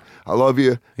say like, I love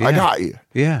you. Yeah. I got you.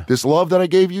 Yeah. This love that I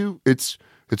gave you, it's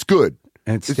good.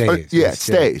 And it stays. It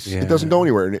stays. Yeah. It doesn't go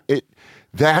anywhere. And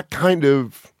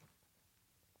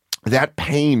that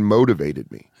pain motivated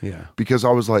me. Yeah. Because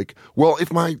I was like, well,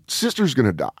 if my sister's going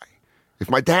to die, if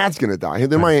my dad's going to die,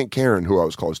 and then my Aunt Karen, who I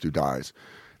was close to, dies,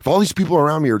 if all these people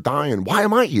around me are dying, why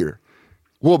am I here?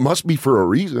 Well, it must be for a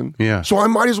reason. Yeah. So I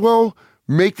might as well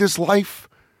make this life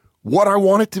what I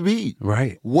want it to be.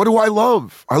 Right. What do I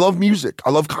love? I love music.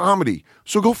 I love comedy.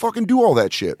 So go fucking do all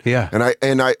that shit. Yeah.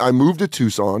 And I moved to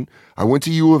Tucson. I went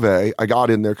to U of A. I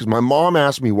got in there because my mom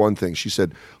asked me one thing. She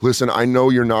said, listen, I know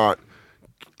you're not.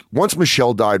 Once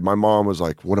Michelle died, my mom was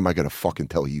like, what am I going to fucking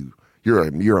tell you?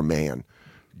 You're a man.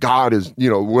 God is,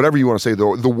 whatever you want to say,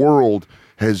 the world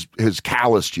has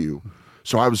calloused you.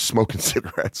 So I was smoking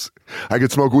cigarettes. I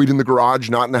could smoke weed in the garage,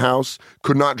 not in the house.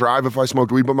 Could not drive if I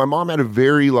smoked weed. But my mom had a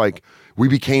very we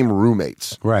became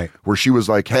roommates. Right. Where she was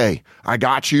like, hey, I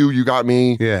got you, you got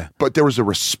me. Yeah. But there was a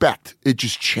respect. It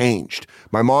just changed.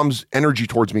 My mom's energy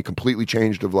towards me completely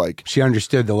changed of like. She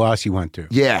understood the loss you went through.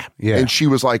 Yeah. Yeah. And she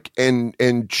was like, and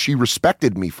she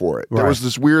respected me for it. Right. There was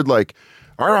this weird like,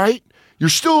 all right. You're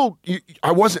still,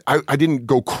 I didn't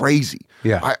go crazy.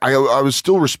 Yeah. I was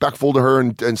still respectful to her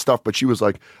and stuff, but she was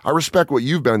like, I respect what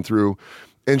you've been through.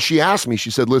 And she asked me,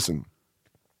 she said, listen,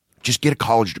 just get a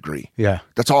college degree. Yeah.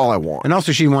 That's all I want. And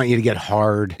also she didn't want you to get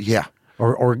hard. Yeah.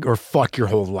 Or fuck your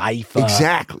whole life up.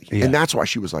 Exactly. Yeah. And that's why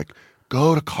she was like,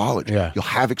 go to college. Yeah. You'll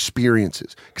have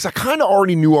experiences. Because I kind of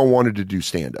already knew I wanted to do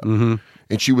stand-up. Mm-hmm.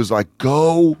 And she was like,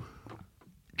 go,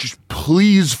 just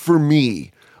please for me,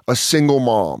 a single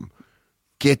mom,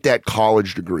 get that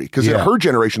college degree. Because in her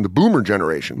generation, the boomer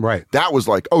generation, right, that was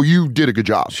like, oh, you did a good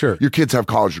job. Sure. Your kids have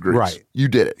college degrees. Right. You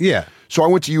did it. Yeah. So I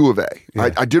went to U of A. Yeah.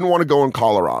 I didn't want to go in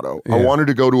Colorado. Yeah. I wanted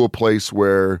to go to a place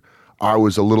where I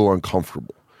was a little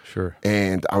uncomfortable. Sure.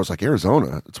 And I was like,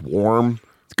 Arizona, it's warm.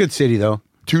 It's a good city, though.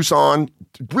 Tucson,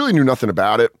 really knew nothing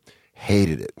about it.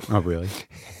 Hated it. Oh, really?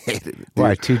 Hated it. Dude.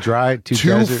 Why? Too dry? Too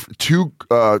desert?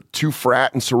 Too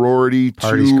frat and sorority.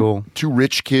 Party school. Too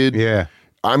rich kid. Yeah.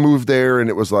 I moved there and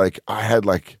it was like, I had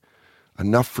like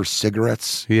enough for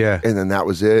cigarettes. Yeah. And then that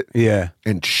was it. Yeah.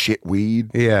 And shit weed.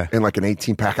 Yeah. And like an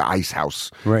 18-pack of Ice House.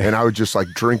 Right. And I would just like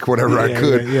drink whatever I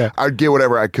could. Yeah. I'd get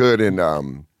whatever I could. And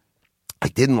I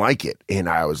didn't like it. And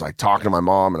I was like talking to my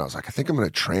mom and I was like, I think I'm going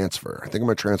to transfer. I think I'm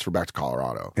going to transfer back to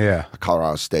Colorado. Yeah.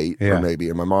 Colorado State or maybe.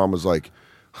 And my mom was like,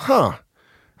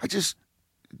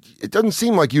 it doesn't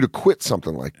seem like you to quit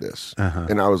something like this. Uh-huh.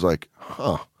 And I was like,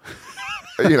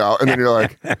 and then you're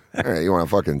like, hey, you want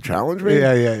to fucking challenge me?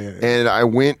 Yeah. And I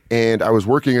went and I was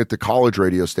working at the college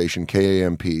radio station,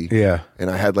 KAMP. Yeah.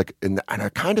 And I had and I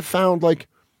kind of found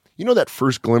that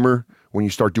first glimmer when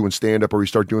you start doing stand-up or you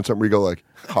start doing something where you go like,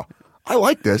 oh, I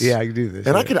like this. Yeah, I can do this.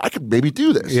 And I could maybe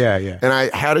do this. Yeah. And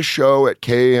I had a show at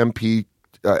KAMP,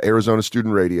 Arizona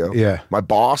Student Radio. Yeah. My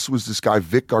boss was this guy,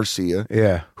 Vic Garcia.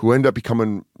 Yeah. Who ended up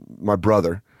becoming my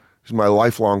brother. He's my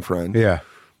lifelong friend. Yeah.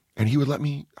 and he would let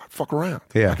me fuck around.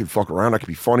 Yeah. I could fuck around. I could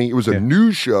be funny. It was a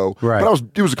news show, right. but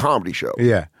it was a comedy show.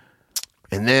 Yeah.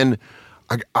 And then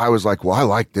I was like, well, I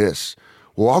like this.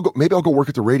 Well, maybe I'll go work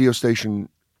at the radio station.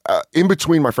 In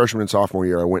between my freshman and sophomore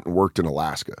year, I went and worked in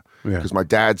Alaska because my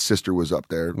dad's sister was up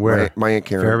there. Where? My Aunt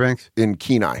Karen. Fairbanks? In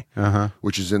Kenai,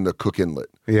 which is in the Cook Inlet.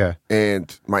 Yeah.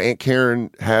 And my Aunt Karen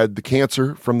had the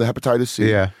cancer from the hepatitis C.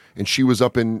 Yeah. And she was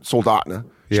up in Soldotna.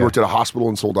 She worked at a hospital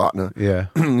in Soldotna. Yeah.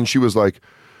 And she was like,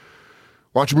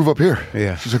 why don't you move up here?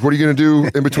 Yeah. She's like, what are you going to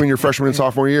do in between your freshman and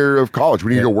sophomore year of college?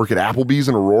 We need to go work at Applebee's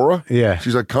in Aurora? Yeah.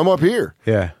 She's like, come up here.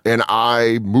 Yeah. And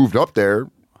I moved up there,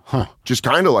 just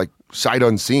kind of like sight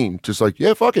unseen, just like,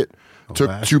 yeah, fuck it.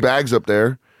 Took 2 bags up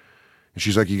there. And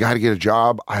she's like, you got to get a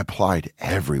job. I applied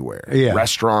everywhere. Yeah.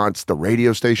 Restaurants, the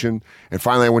radio station. And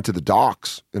finally I went to the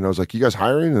docks and I was like, you guys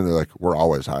hiring? And they're like, we're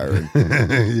always hiring.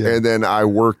 And then I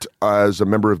worked as a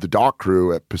member of the dock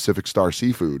crew at Pacific Star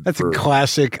Seafood. That's a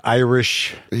classic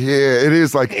Irish. Yeah, it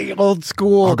is like old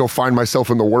school. I'll go find myself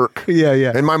in the work. Yeah,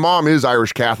 yeah. And my mom is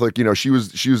Irish Catholic. You know, she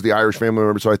was the Irish family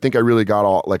member. So I think I really got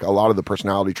a lot of the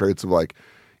personality traits of like,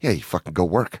 yeah, you fucking go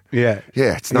work. Yeah.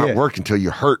 Yeah, it's not work until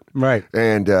you're hurt. Right.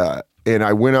 And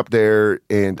I went up there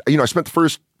and, I spent the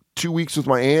first 2 weeks with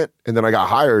my aunt and then I got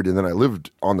hired and then I lived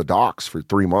on the docks for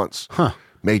 3 months.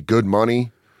 Made good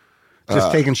money.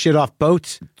 Just taking shit off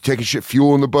boats? Taking shit,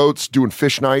 fuel in the boats, doing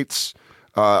fish nights.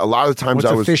 A lot of the times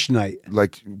What's a fish night?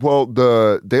 Like, well,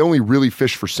 they only really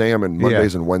fish for salmon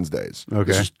Mondays and Wednesdays. Okay.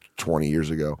 This is 20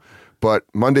 years ago. But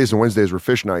Mondays and Wednesdays were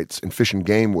fish nights and Fish and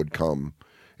Game would come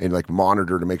and like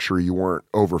monitor to make sure you weren't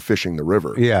overfishing the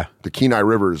river. Yeah. The Kenai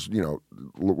River is,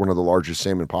 one of the largest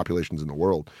salmon populations in the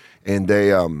world. And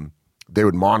they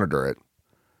would monitor it.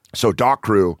 So dock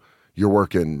crew, you're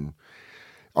working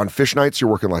on fish nights, you're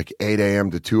working like 8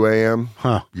 a.m. to 2 a.m.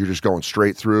 You're just going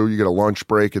straight through. You get a lunch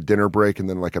break, a dinner break, and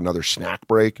then like another snack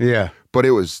break. Yeah. But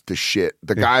it was the shit.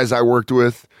 The guys I worked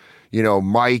with,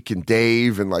 Mike and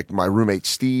Dave and like my roommate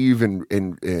Steve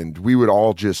and we would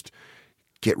all just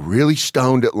get really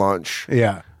stoned at lunch.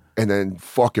 Yeah. And then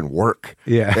fucking work.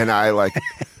 Yeah. And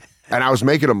I was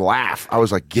making them laugh. I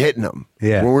was like getting them.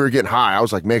 Yeah. When we were getting high, I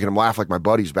was like making them laugh like my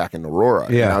buddies back in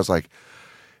Aurora. Yeah. And I was like,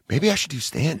 maybe I should do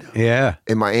stand-up. Yeah.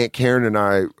 And my Aunt Karen and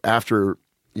I, after,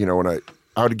 when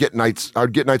I would get nights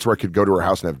where I could go to her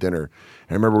house and have dinner.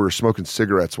 And I remember we were smoking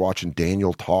cigarettes watching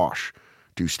Daniel Tosh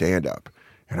do stand-up.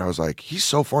 And I was like, he's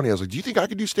so funny. I was like, do you think I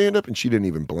could do stand-up? And she didn't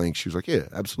even blink. She was like, yeah,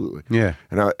 absolutely. Yeah.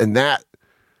 And that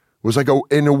was like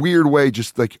in a weird way,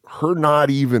 just like her not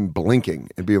even blinking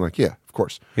and being like, yeah, of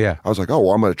course. Yeah. I was like, oh,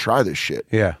 well, I'm going to try this shit.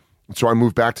 Yeah. And so I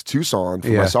moved back to Tucson for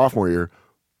my sophomore year,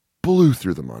 blew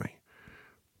through the money,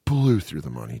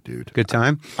 dude. Good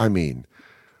time? I mean,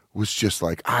 was just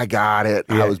like, I got it.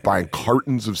 Yeah. I was buying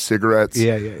cartons of cigarettes.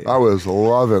 Yeah. I was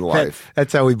loving life.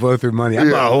 That's how we blow through money. I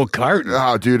bought a whole carton.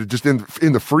 Oh, dude, just in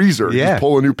the freezer. Yeah. Just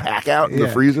pull a new pack out in the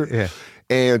freezer. Yeah.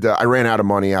 And I ran out of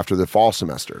money after the fall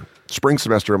semester. Spring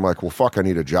semester, I'm like, well, fuck, I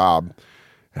need a job.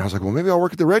 And I was like, well, maybe I'll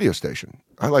work at the radio station.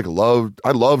 I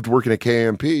loved working at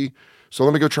KMP. So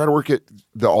let me go try to work at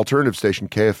the alternative station,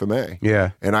 KFMA.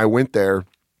 Yeah. And I went there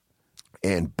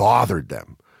and bothered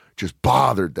them.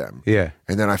 Yeah.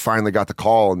 And then I finally got the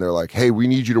call and they're like, hey, we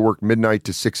need you to work midnight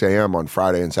to 6 a.m. on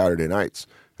Friday and Saturday nights.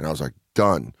 And I was like,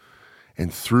 done.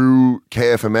 And through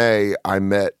KFMA, I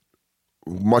met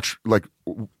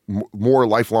more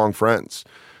lifelong friends.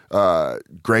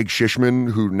 Greg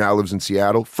Shishman, who now lives in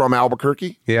Seattle, from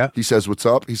Albuquerque. Yeah. He says, what's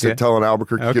up? He said, tell an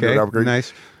Albuquerque kid in Albuquerque.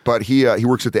 Nice. But he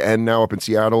works at the End now up in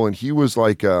Seattle, and he was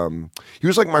like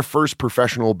my first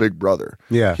professional big brother.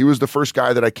 Yeah. He was the first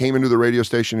guy that I came into the radio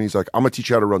station, and he's like, I'm going to teach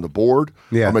you how to run the board.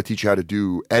 Yeah. I'm going to teach you how to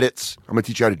do edits. I'm going to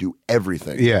teach you how to do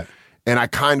everything. Yeah. And I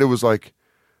kind of was like,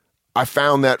 I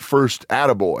found that first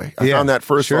attaboy. I found that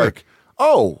first like,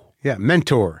 oh. Yeah,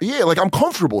 mentor. Yeah, like I'm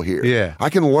comfortable here. Yeah. I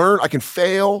can learn, I can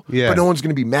fail, but no one's going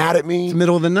to be mad at me. It's the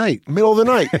middle of the night. Middle of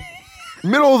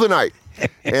the night.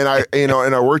 And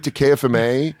I worked at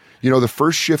KFMA. The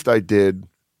first shift I did,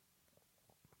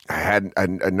 I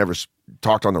never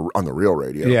talked on the real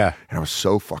radio. Yeah. And I was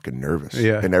so fucking nervous.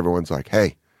 Yeah. And everyone's like,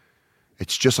 hey,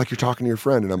 it's just like you're talking to your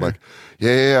friend. And I'm like,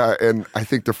 yeah. And I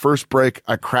think the first break,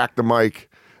 I cracked the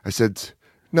mic. I said,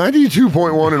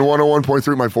 92.1 and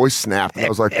 101.3, my voice snapped. And I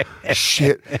was like,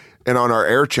 shit. And on our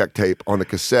air check tape on the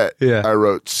cassette, I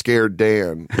wrote Scared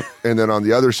Dan. And then on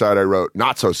the other side, I wrote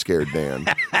Not So Scared Dan.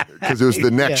 Because it was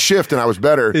the next shift and I was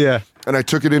better. Yeah. And I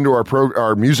took it into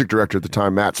our music director at the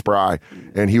time, Matt Spry.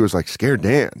 And he was like, Scared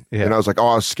Dan. Yeah. And I was like, oh,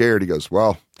 I was scared. He goes,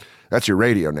 well, that's your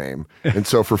radio name. And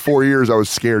so for 4 years, I was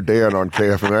Scared Dan on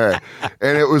KFMA.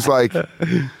 And it was like,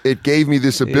 it gave me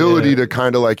this ability to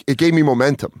kind of like, it gave me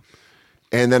momentum.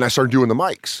 And then I started doing the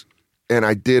mics. And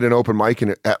I did an open mic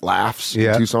at Laughs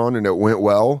in Tucson, and it went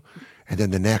well. And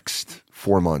then the next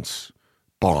 4 months,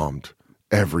 bombed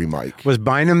every mic. Was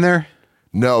Bynum there?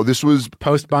 No, this was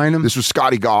post Bynum. This was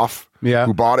Scotty Goff,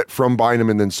 who bought it from Bynum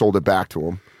and then sold it back to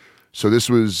him. So this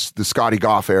was the Scotty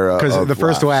Goff era. Because the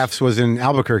first Laughs was in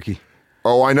Albuquerque.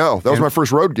 Oh, I know. That was my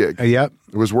first road gig. Yep.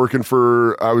 It was working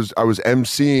for. I was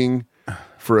emceeing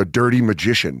for a Dirty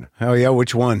Magician. Oh yeah,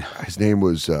 which one? His name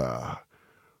was.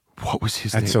 What was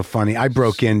his name? That's so funny. I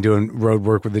broke in doing road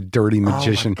work with a Dirty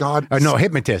Magician. Oh, my God. No,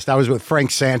 hypnotist. I was with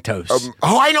Frank Santos.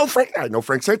 I know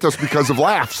Frank Santos because of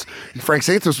Laughs. Frank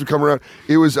Santos would come around.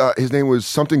 It was his name was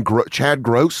something Chad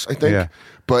Gross, I think. Yeah.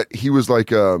 But he was like,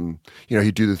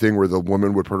 he'd do the thing where the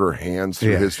woman would put her hands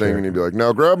through his thing, and he'd be like,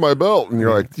 "Now grab my belt," and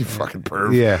you're like, "You fucking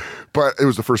perv." Yeah. But it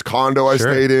was the first condo I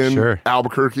stayed in,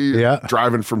 Albuquerque.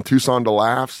 Driving from Tucson to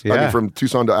Laughs. I mean, from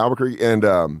Tucson to Albuquerque,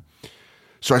 and.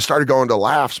 So I started going to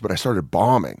Laughs, but I started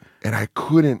bombing, and I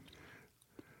couldn't.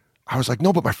 I was like,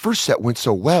 no, but my first set went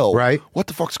so well. Right. What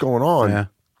the fuck's going on? Yeah.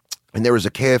 And there was a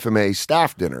KFMA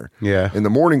staff dinner. Yeah. In the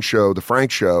morning show, the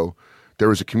Frank show, there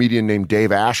was a comedian named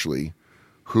Dave Ashley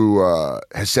who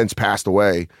has since passed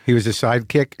away. He was a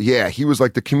sidekick? Yeah, he was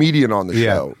like the comedian on the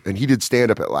show, and he did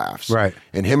stand-up at Laughs. Right.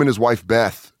 And him and his wife,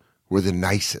 Beth, were the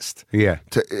nicest. Yeah.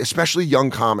 Especially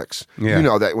young comics. Yeah. You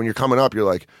know that when you're coming up, you're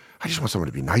like, I just want someone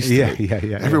to be nice to me.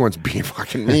 Yeah. Everyone's being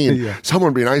fucking mean.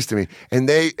 Someone be nice to me. And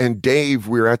Dave,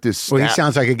 we were at this. Well, he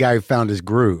sounds like a guy who found his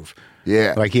groove.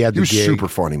 Yeah, like he was gig. Super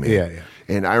funny, man. Yeah.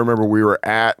 And I remember we were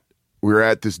at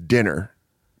this dinner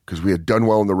because we had done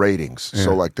well in the ratings. Yeah.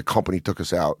 So like the company took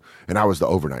us out, and I was the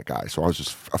overnight guy, so I was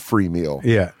just a free meal.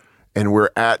 Yeah. And we're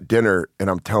at dinner, and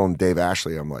I'm telling Dave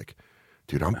Ashley, I'm like,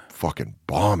 dude, I'm fucking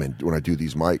bombing when I do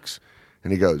these mics.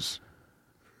 And he goes,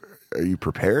 "Are you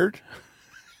prepared?"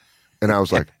 And I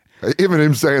was like, even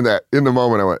him saying that in the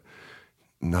moment, I went,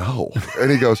 no.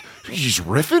 And he goes, "You just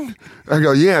riffing?" I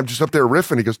go, "Yeah, I'm just up there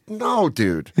riffing." He goes, "No,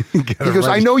 dude." He goes,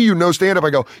 "I know you know stand up." I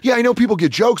go, "Yeah, I know people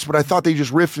get jokes, but I thought they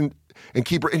just riff and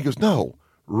keep." And he goes, "No,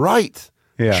 write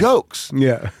jokes."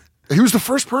 Yeah. He was the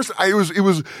first person.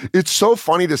 It's so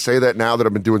funny to say that now that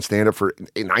I've been doing stand up for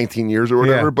 19 years or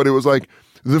whatever, but it was like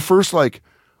the first like,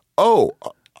 oh,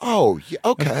 yeah,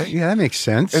 okay. Yeah, that makes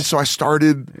sense. And so I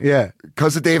started,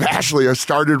 because of Dave Ashley, I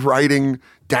started writing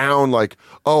down like,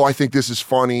 oh, I think this is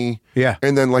funny. Yeah.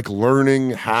 And then like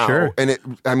learning how. Sure. And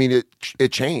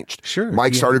it changed. Sure.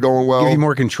 Mike started going well. Give you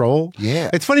more control. Yeah.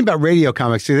 It's funny about radio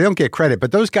comics. They don't get credit,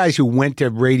 but those guys who went to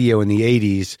radio in the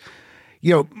 80s,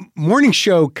 morning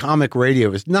show comic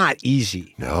radio is not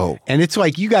easy. No. And it's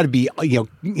like you got to be,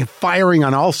 firing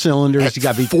on all cylinders. You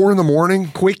got to be 4 a.m,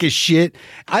 quick as shit.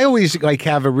 I always like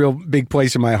have a real big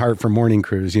place in my heart for morning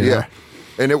crews. You know? Yeah.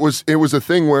 And it was a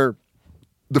thing where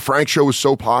the Frank show was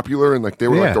so popular, and like they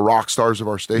were like the rock stars of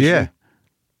our station. Yeah.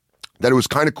 That it was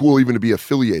kind of cool even to be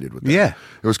affiliated with them. Yeah.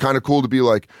 It was kind of cool to be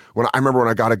like, when I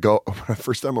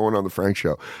first time I went on the Frank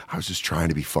show, I was just trying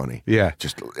to be funny. Yeah.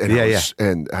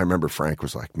 And I remember Frank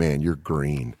was like, "Man, you're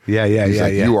green." Yeah. He's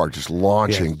like, "You are just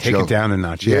launching. Take it down a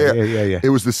notch. Yeah. Yeah. It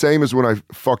was the same as when I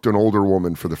fucked an older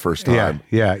woman for the first time.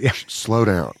 Yeah. Slow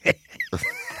down.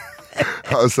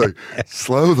 I was like,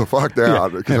 slow the fuck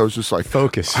down, because I was just like,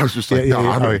 focus. I was just like,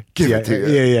 I'm gonna give it to you.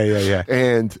 Yeah.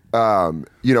 And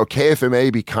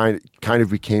KFMA kind of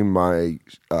became my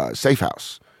safe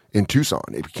house in Tucson.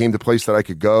 It became the place that I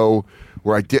could go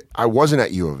where I wasn't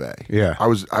at U of A. Yeah, I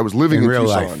was living in real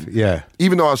Tucson. life. Yeah,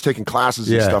 even though I was taking classes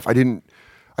and stuff,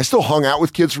 I still hung out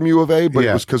with kids from U of A, but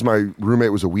it was because my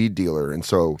roommate was a weed dealer, and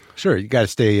so sure, you got to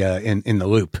stay in the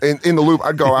loop. In the loop,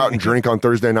 I'd go out and drink on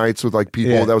Thursday nights with like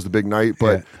people. That was the big night,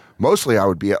 but mostly I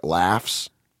would be at Laughs,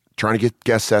 trying to get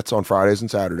guest sets on Fridays and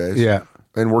Saturdays. Yeah,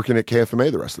 and working at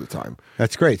KFMA the rest of the time.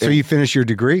 That's great. So you finished your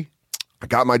degree? I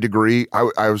got my degree.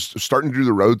 I was starting to do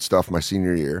the road stuff my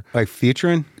senior year. Like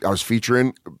featuring? I was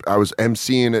featuring. I was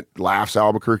emceeing at Laughs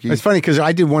Albuquerque. It's funny because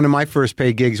I did one of my first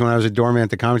paid gigs when I was a doorman at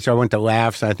the Comedy Store. I went to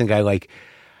Laughs. I think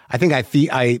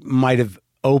I might have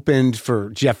opened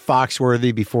for Jeff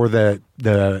Foxworthy before the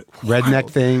redneck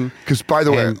thing. Because by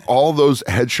the way, all those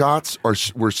headshots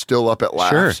were still up at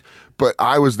Laughs. Sure. But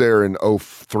I was there in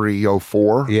 03,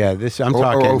 04. Yeah, I'm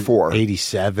talking 04.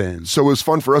 87. So it was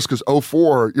fun for us because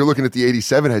 04, you're looking at the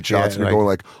 87 headshots and you're going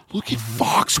like, look at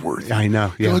Foxworthy. I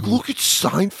know. Yeah. You're like, look at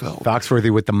Seinfeld.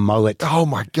 Foxworthy with the mullet. Oh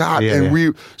my God. Yeah, and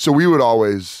we would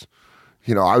always,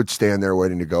 I would stand there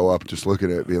waiting to go up, just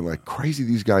looking at it, being like, crazy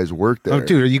these guys work there. Oh,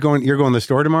 dude, you're going to the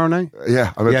store tomorrow night?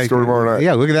 Yeah, I'm at the store tomorrow night.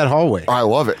 Yeah, look at that hallway. I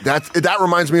love it. That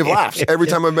reminds me of Laughs. Every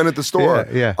time I've been at the store,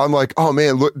 I'm like, oh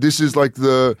man, look, this is like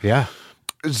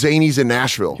Zanies in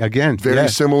Nashville. Again. Very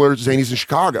similar Zanies in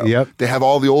Chicago. Yep. They have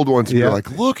all the old ones, and you're like,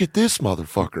 look at this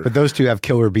motherfucker. But those two have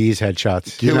Killer Bees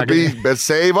headshots. Killer Bees, best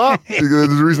save up. There's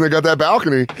the reason they got that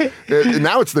balcony. And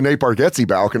now it's the Nate Bargatze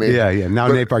balcony. Yeah. Now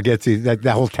Nate Bargatze,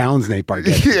 that whole town's Nate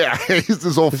Bargatze. Yeah,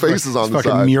 his whole face is on the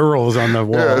fucking side. Murals on the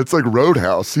wall. Yeah, it's like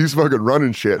Roadhouse. He's fucking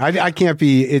running shit. I can't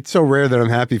be, it's so rare that I'm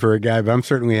happy for a guy, but I'm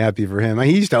certainly happy for him.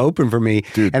 He used to open for me.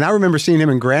 Dude. And I remember seeing him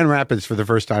in Grand Rapids for the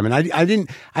first time. And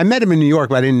I met him in New York,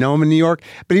 but I didn't know him in New York.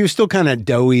 But he was still kind of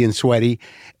doughy and sweaty.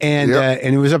 And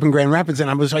he was up in Grand Rapids, and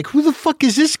I was like, who the fuck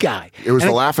is this guy? It was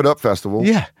the Laugh It Up Festival.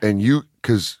 Yeah. And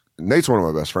because Nate's one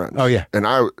of my best friends. Oh, yeah. And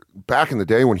back in the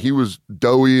day when he was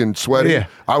doughy and sweaty,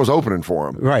 I was opening for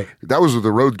him. Right. That was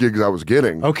the road gigs I was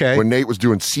getting. Okay. When Nate was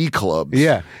doing C clubs.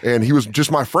 Yeah. And he was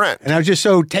just my friend. And I was just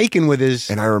so taken with his...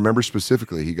 And I remember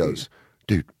specifically, he goes,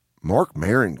 dude, Mark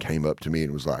Maron came up to me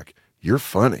and was like, you're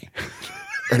funny.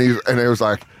 and it was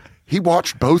like, he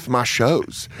watched both my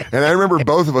shows. And I remember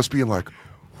both of us being like,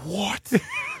 what?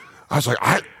 I was like,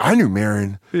 I knew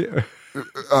Maron. Yeah.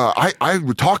 I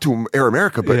would talk to him Air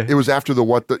America, but it was after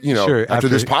after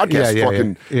this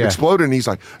podcast exploded. And he's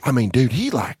like, I mean, dude,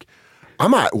 I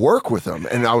might work with him.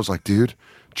 And I was like, dude,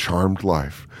 charmed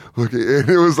life. Look, and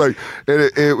it was like,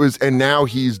 and now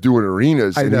he's doing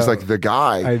arenas, and he's like the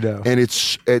guy. I know. And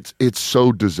it's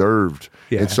so deserved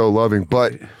and so loving.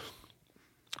 But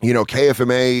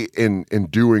KFMA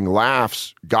and doing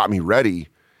laughs got me ready,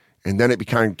 and then it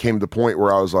came to the point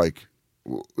where I was like,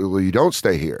 well, you don't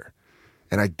stay here.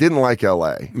 And I didn't like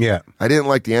LA. Yeah. I didn't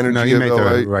like the energy you of made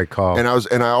LA. the right call. And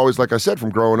I always, like I said, from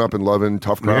growing up and loving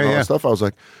Tough Crowd and all that stuff, I was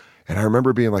like, and I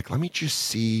remember being like, let me just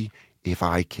see if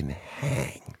I can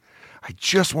hang. I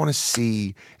just want to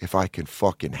see if I can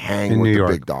fucking hang with the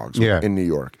big dogs in New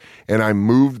York. And I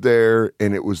moved there,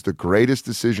 and it was the greatest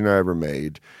decision I ever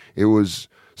made. It was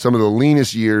some of the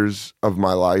leanest years of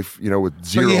my life, with zero money.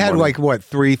 So you had money.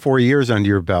 3-4 years under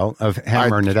your belt of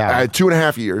hammering it out. I had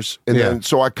 2.5 years. And then,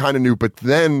 so I kind of knew, but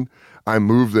then I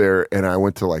moved there and I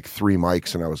went to 3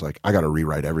 mics and I was like, I got to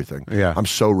rewrite everything. Yeah. I'm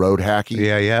so road hacky.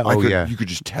 Yeah. You could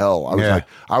just tell.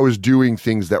 I was doing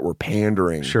things that were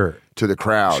pandering to the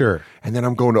crowd. Sure. And then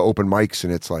I'm going to open mics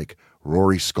and it's like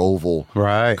Rory Scovel.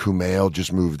 Right. Kumail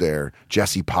just moved there.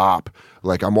 Jesse Pop.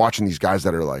 I'm watching these guys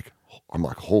that are I'm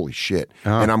like, holy shit.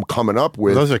 And I'm coming up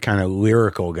with... Those are kind of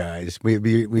lyrical guys. We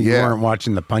weren't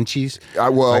watching the punchies.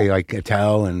 Like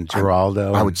Attell and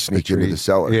Geraldo. I would sneak into the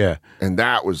cellar. Yeah. And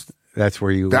that's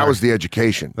where you... That was the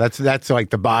education. That's like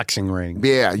the boxing ring.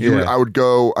 Yeah. I would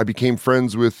go... I became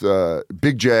friends with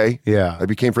Big J. Yeah. I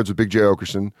became friends with Big J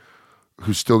Okerson,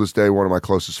 who's still this day one of my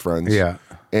closest friends. Yeah.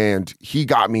 And he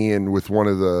got me in with one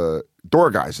of the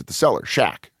door guys at the cellar,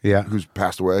 Shaq. Yeah. Who's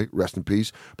passed away. Rest in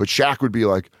peace. But Shaq would be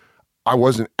like... I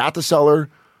wasn't at the cellar,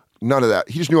 none of that.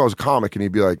 He just knew I was a comic, and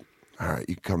he'd be like, all right,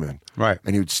 you can come in. Right.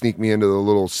 And he would sneak me into the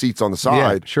little seats on the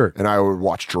side. Yeah, sure. And I would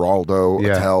watch Geraldo,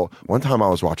 Attell. One time I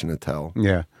was watching Attell.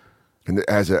 Yeah. And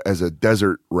as a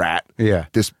desert rat,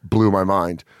 this blew my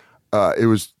mind.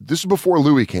 This was before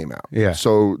Louis came out. Yeah.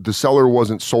 So the cellar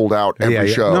wasn't sold out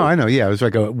every show. No, I know. Yeah. It was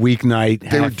like a weeknight,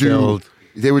 half-filled.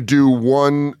 They would do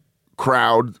one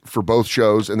crowd for both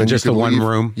shows, and then just you could one leave.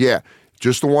 room. Yeah.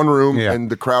 Just the one room,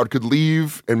 and the crowd could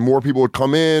leave, and more people would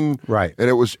come in. Right. And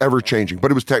it was ever changing,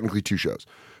 but it was technically 2 shows.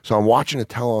 So I'm watching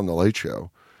Attell on the Late Show,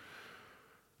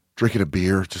 drinking a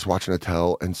beer, just watching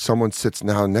Attell, and someone sits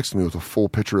down next to me with a full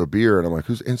pitcher of beer, and I'm like,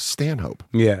 who's? And Stanhope.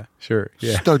 Yeah, sure.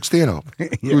 Yeah. Doug Stanhope,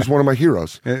 who's one of my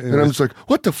heroes. And I'm just like,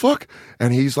 what the fuck?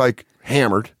 And he's like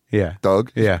hammered. Yeah.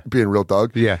 Doug. Yeah. Being real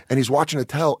Doug. Yeah. And he's watching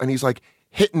Attell, and he's like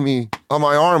hitting me on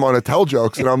my arm on Attell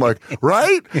jokes, and I'm like,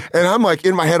 right? And I'm like,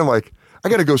 in my head, I'm like, I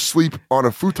got to go sleep on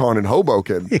a futon in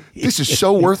Hoboken. This is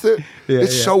so worth it.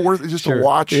 It's so worth it just to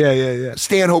watch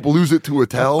Stanhope lose it to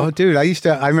Attell. Oh, dude,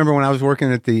 I remember when I was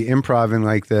working at the Improv in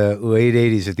the late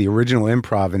 80s at the original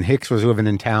Improv, and Hicks was living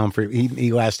in town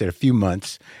he lasted a few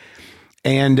months.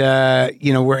 And,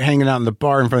 we're hanging out in the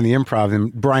bar in front of the Improv,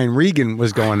 and Brian Regan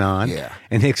was going on. Yeah.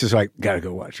 And Hicks is like, got to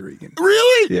go watch Regan.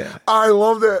 Really? Yeah. I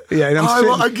love that. Yeah. And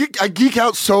I geek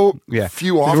out so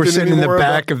few often. We're sitting in the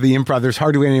back of the Improv. There's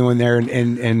hardly anyone there.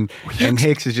 And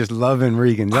Hicks is just loving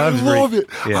Regan. I love it.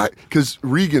 Because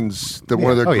Regan's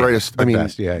one of the greatest,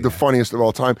 the funniest of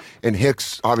all time. And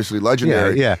Hicks, obviously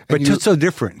legendary. Yeah. But just so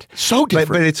different. So different.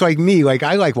 But it's like me.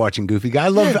 I like watching Goofy Guy. I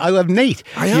love Nate.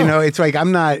 I know. It's like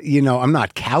I'm not I'm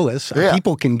not callous.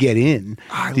 People can get in.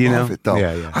 I love it though.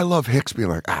 I love Hicks being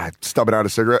like, stubbing out a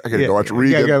cigarette. I gotta go watch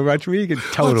Regan. Go watch Regan.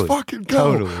 Totally. Let's fucking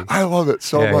go. Totally. I love it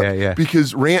so much.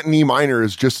 Because Rant and E Minor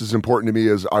is just as important to me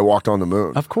as I Walked on the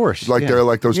Moon. Of course. Like they're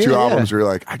like those two albums where you're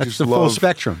like, I That's just the love full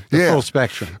spectrum. The full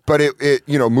spectrum. But it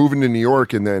moving to New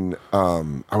York, and then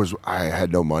I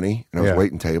had no money, and I was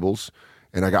waiting tables,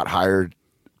 and I got hired.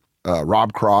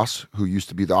 Rob Cross, who used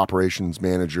to be the operations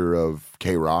manager of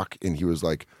K-Rock, and he was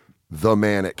like the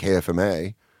man at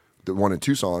KFMA, the one in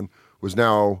Tucson, was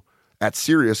now at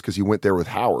Sirius because he went there with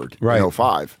Howard in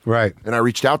 05. Right. And I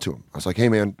reached out to him. I was like, hey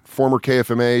man, former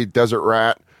KFMA, Desert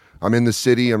Rat, I'm in the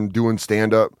city, I'm doing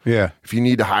stand-up. Yeah. If you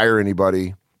need to hire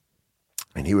anybody.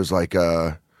 And he was like,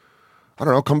 I don't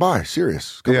know, come by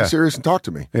Sirius. Come by Sirius and talk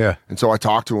to me. Yeah. And so I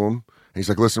talked to him, and he's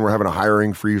like, listen, we're having a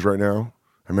hiring freeze right now.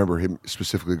 I remember him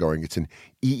specifically going, it's an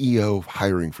EEO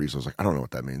hiring freeze. I was like, I don't know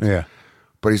what that means. Yeah.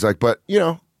 But he's like, but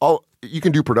you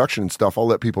can do production and stuff. I'll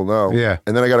let people know. Yeah.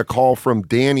 And then I got a call from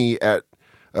Danny at,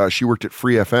 she worked at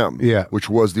Free FM, which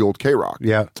was the old K-Rock.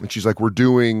 Yeah. And she's like, we're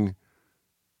doing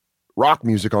rock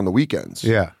music on the weekends.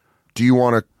 Yeah. Do you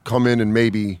want to come in and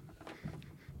maybe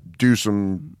do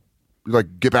some,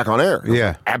 like, get back on air? Yeah.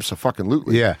 Like,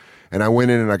 absolutely. Yeah. And I went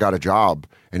in and I got a job,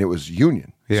 and it was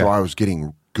union. Yeah. So I was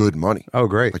getting good money. Oh,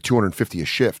 great. Like $250 a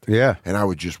shift. Yeah. And I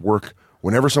would just work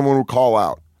whenever someone would call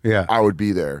out. Yeah. I would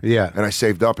be there. Yeah. And I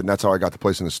saved up, and that's how I got the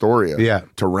place in Astoria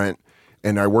to rent.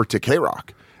 And I worked at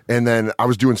K-Rock. And then I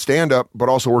was doing stand-up, but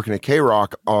also working at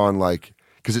K-Rock on, like,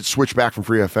 because it switched back from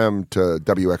Free FM to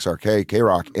WXRK,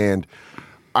 K-Rock. And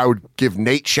I would give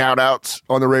Nate shout-outs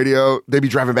on the radio. They'd be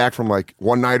driving back from, like,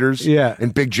 one-nighters. Yeah.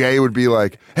 And Big J would be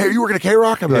like, hey, are you working at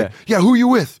K-Rock? I'd be like, yeah, who are you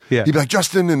with? Yeah. He'd be like,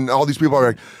 Justin, and all these people are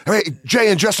like, hey,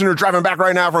 Jay and Justin are driving back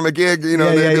right now from a gig. You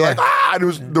know, they'd be like,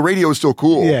 and the radio was still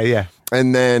cool. Yeah, yeah.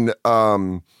 And then,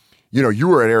 you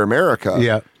were at Air America.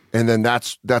 Yeah. And then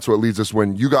that's what leads us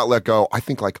when you got let go. I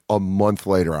think like a month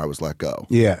later, I was let go.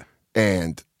 Yeah.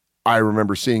 And I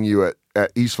remember seeing you at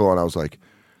Eastville, and I was like,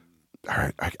 all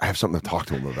right, I have something to talk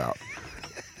to him about.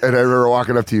 And I remember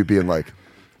walking up to you being like,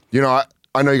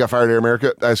 I know you got fired at Air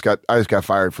America. I just got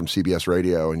fired from CBS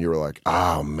Radio, and you were like,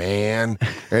 oh man.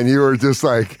 And you were just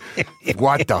like,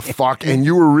 what the fuck? And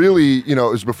you were really, it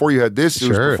was before you had this. It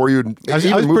was before you. I was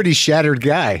a pretty shattered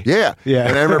guy. Yeah. Yeah.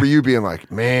 And I remember you being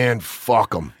like, man,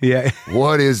 fuck them. Yeah.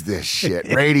 What is this shit?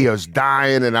 Radio's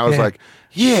dying. And I was like,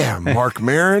 yeah, Mark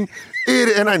Maron.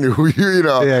 And I knew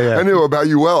I knew about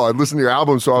you well. I'd listened to your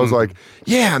album, so I was like,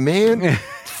 yeah, man,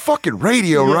 fucking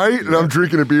radio, right? And I'm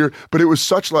drinking a beer. But it was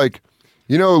such like,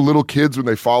 little kids when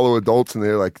they follow adults and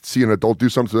they like see an adult do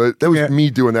something. So that was me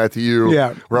doing that to you.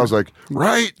 Yeah. Where I was like,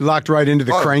 right? Locked right into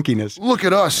the crankiness. Look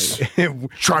at us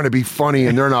trying to be funny,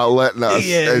 and they're not letting us.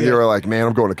 And you were like, man,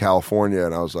 I'm going to California.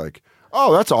 And I was like,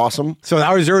 oh, that's awesome. So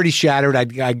I was already shattered.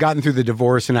 I'd gotten through the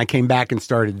divorce, and I came back and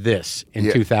started this in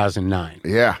 2009.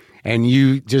 Yeah. And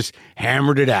you just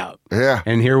hammered it out. Yeah.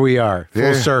 And here we are,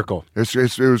 full circle. It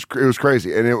was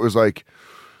crazy. And it was like,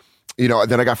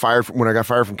 then I got fired when I got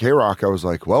fired from K-Rock. I was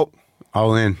like, well,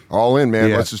 all in, man.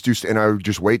 Yeah. Let's just do. And I would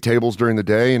just wait tables during the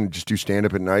day and just do stand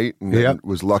up at night. And then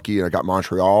was lucky, and I got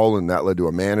Montreal, and that led to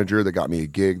a manager that got me a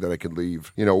gig that I could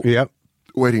leave.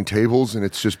 Waiting tables, and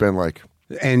it's just been like.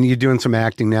 And you're doing some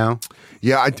acting now?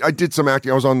 Yeah, I did some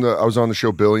acting. I was on the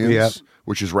show Billions,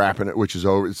 which is which is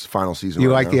over. It's final season. You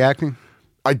like the acting?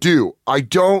 I do. I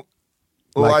don't.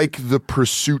 Like the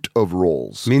pursuit of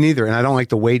roles. Me neither, and I don't like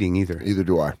the waiting either. Either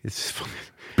do I.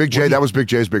 Big J, that was Big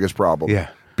J's biggest problem.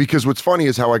 Yeah. Because what's funny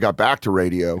is how I got back to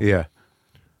radio. Yeah.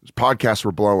 Podcasts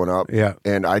were blowing up. Yeah.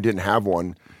 And I didn't have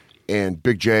one. And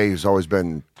Big J has always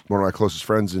been one of my closest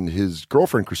friends, and his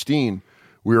girlfriend, Christine,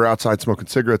 we were outside smoking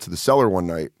cigarettes at the cellar one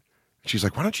night. She's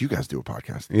like, why don't you guys do a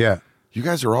podcast? Yeah. You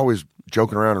guys are always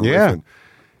joking around and riffing.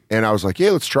 And I was like, yeah,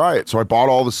 let's try it. So I bought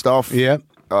all the stuff. Yeah.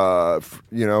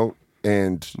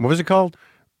 And what was it called?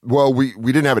 Well, we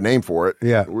didn't have a name for it.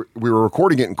 Yeah. We were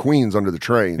recording it in Queens under the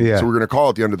train. Yeah. So we were going to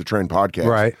call it the Under the Train podcast.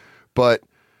 Right. But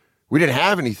we didn't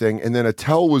have anything. And then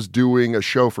Attell was doing a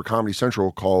show for Comedy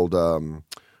Central called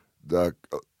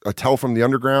Attell from the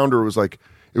Underground, or it was like,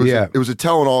 it was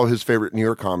Attell and all of his favorite New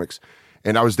York comics.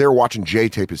 And I was there watching Jay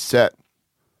tape his set.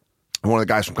 And one of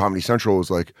the guys from Comedy Central was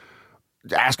like,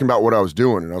 asking about what I was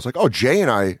doing. And I was like, oh, Jay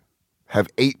and I have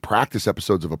 8 practice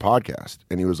episodes of a podcast.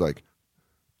 And he was like,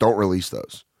 don't release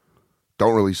those.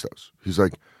 Don't release those. He's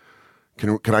like,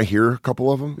 can I hear a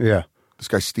couple of them? Yeah. This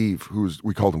guy, Steve,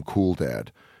 we called him Cool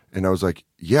Dad. And I was like,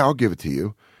 yeah, I'll give it to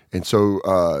you. And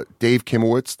so Dave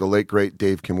Kimowitz, the late, great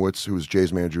Dave Kimowitz, who was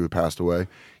Jay's manager who passed away,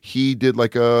 he did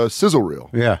like a sizzle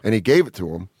reel. Yeah. And he gave it to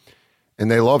him.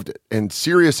 and they loved it. And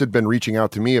Sirius had been reaching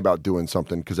out to me about doing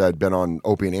something because I had been on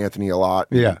Opie and Anthony a lot.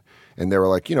 Yeah. And they were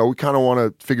like, we kind of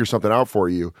want to figure something out for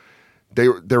you. They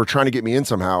were trying to get me in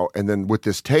somehow. And then with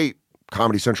this tape,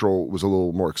 Comedy Central was a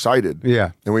little more excited.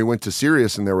 Yeah. And we went to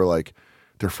Sirius, and they were like,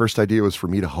 their first idea was for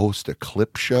me to host a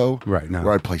clip show. Right. No.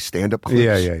 Where I'd play stand-up clips.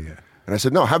 Yeah. And I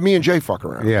said, no, have me and Jay fuck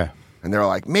around. Yeah. And they're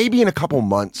like, maybe in a couple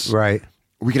months. Right.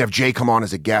 We could have Jay come on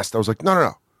as a guest. I was like,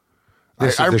 no.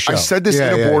 This is the show. I said this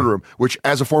in a boardroom, which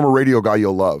as a former radio guy,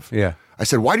 you'll love. Yeah. I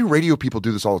said, why do radio people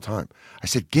do this all the time? I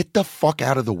said, get the fuck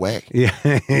out of the way. Yeah.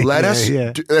 Let us.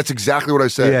 That's exactly what I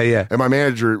said. Yeah. And my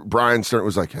manager, Brian Stern,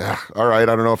 was like, all right,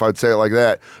 I don't know if I'd say it like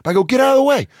that. But I go, get out of the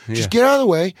way. Just get out of the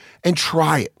way and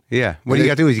try it. Yeah. What you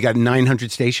got to do is you got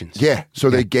 900 stations. Yeah. So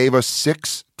they gave us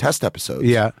 6 test episodes.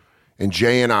 Yeah. And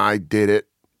Jay and I did it,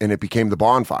 and it became The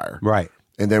Bonfire. Right.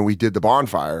 And then we did The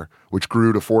Bonfire, which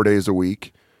grew to 4 days a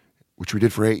week, which we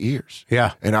did for 8 years.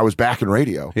 Yeah. And I was back in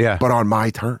radio. Yeah. But on my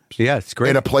terms. Yeah, it's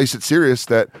great. In a place at Sirius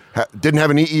that didn't have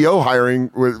an EEO hiring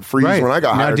freeze when I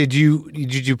got hired. Now, did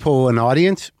you pull an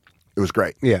audience? It was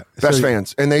great. Yeah. Best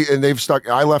fans. And they've stuck.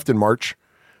 I left in March.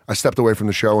 I stepped away from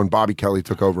the show, and Bobby Kelly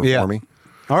took over for me.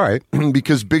 All right.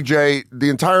 Because Big J, the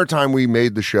entire time we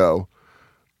made the show,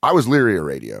 I was leery of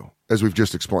radio, as we've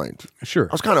just explained. Sure.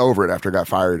 I was kind of over it after I got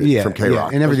fired from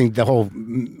K-Rock. And everything, the whole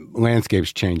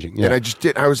landscape's changing. Yeah. And I just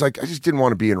didn't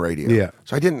want to be in radio. Yeah.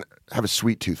 So I didn't have a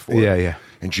sweet tooth for it. Yeah.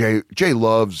 And Jay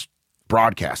loves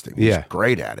broadcasting. He's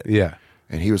great at it. Yeah.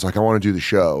 And he was like, I want to do the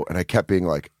show. And I kept being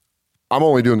like, I'm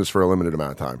only doing this for a limited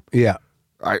amount of time. Yeah.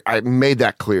 I made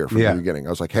that clear from the beginning.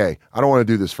 I was like, hey, I don't want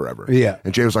to do this forever. Yeah.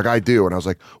 And Jay was like, I do. And I was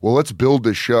like, well, let's build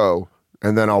this show,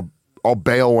 and then I'll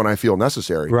bail when I feel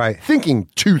necessary. Right. Thinking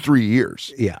 2-3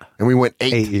 years. Yeah. And we went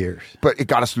 8 years. But it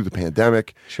got us through the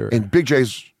pandemic. Sure. And Big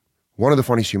J's one of the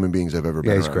funniest human beings I've ever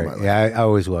been around. He's great. In my life. Yeah, I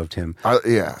always loved him.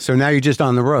 Yeah. So now you're just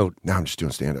on the road. Now I'm just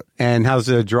doing stand-up. And how's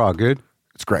the draw? Good?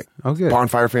 It's great. Oh, good.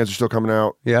 Bonfire fans are still coming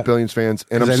out. Yeah. Billions fans.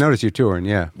 And I noticed you're touring,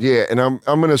 yeah. Yeah, and I'm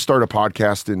going to start a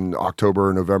podcast in October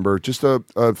or November. Just a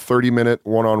 30-minute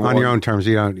one-on-one. On your own terms.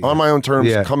 You don't. On my own terms.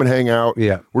 Yeah. Come and hang out.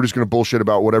 Yeah. We're just going to bullshit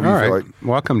about whatever you feel like.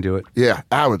 Well, I'll come do it. Yeah,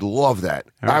 I would love that.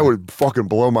 I would fucking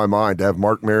blow my mind to have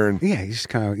Mark Maron. Yeah, you just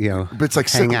kind of, But it's like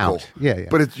hang cyclical. out. Yeah.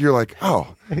 But you're like,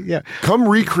 oh, yeah. come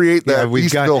recreate that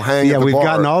Eastville hang at the we've bar.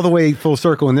 gotten all the way full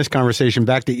circle in this conversation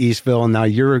back to Eastville, and now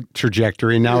your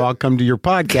trajectory. And now I'll come to your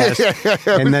podcast,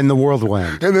 and then the world will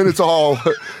end. And then it's all,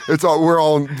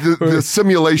 the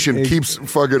simulation keeps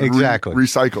fucking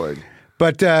recycling.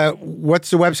 But what's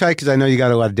the website? Because I know you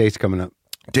got a lot of dates coming up.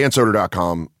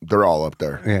 DanSoder.com. They're all up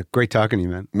there. Yeah, great talking to you,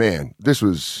 man. Man, this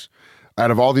was,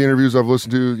 out of all the interviews I've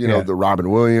listened to, the Robin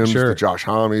Williams, the Josh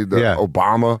Homme, the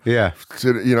Obama. Yeah.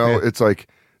 It's like,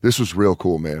 this was real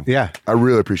cool, man. Yeah. I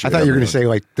really appreciate it. I thought you were going to say,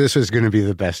 like, this was going to be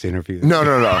the best interview. No.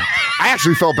 I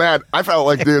actually felt bad. I felt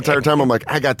like the entire time, I'm like,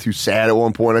 I got too sad at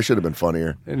one point. I should have been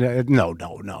funnier.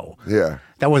 No. Yeah.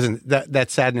 That wasn't,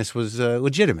 that sadness was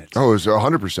legitimate. Oh, it was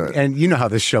 100%. And you know how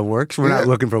this show works. We're not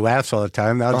looking for laughs all the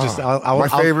time.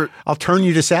 I'll turn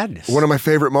you to sadness. One of my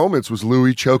favorite moments was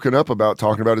Louis choking up about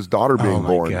talking about his daughter being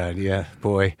born. Oh, my God. Yeah,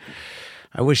 boy.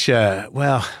 I wish, what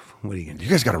are you going to do? You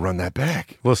guys got to run that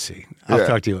back. We'll see. I'll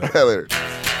talk to you later. Later.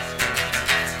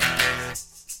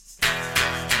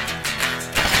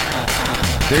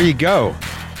 There you go.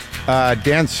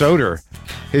 Dan Soder.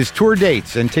 His tour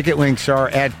dates and ticket links are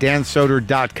at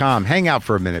dansoder.com. Hang out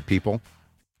for a minute, people.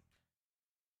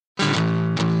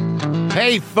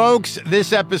 Hey, folks,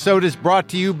 this episode is brought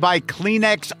to you by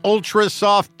Kleenex Ultra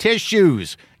Soft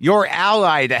Tissues, your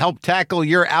ally to help tackle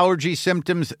your allergy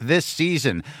symptoms this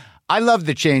season. I love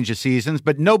the change of seasons,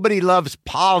 but nobody loves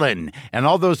pollen and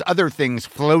all those other things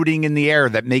floating in the air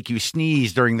that make you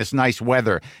sneeze during this nice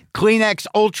weather. Kleenex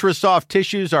Ultra Soft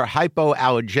Tissues are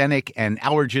hypoallergenic and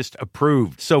allergist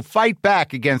approved. So fight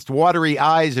back against watery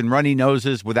eyes and runny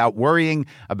noses without worrying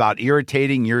about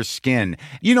irritating your skin.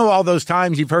 You know all those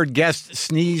times you've heard guests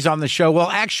sneeze on the show? Well,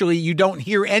 actually, you don't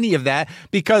hear any of that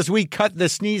because we cut the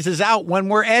sneezes out when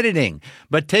we're editing.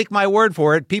 But take my word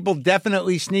for it, people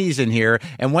definitely sneeze in here,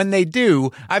 and when they do,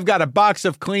 I've got a box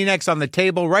of Kleenex on the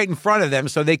table right in front of them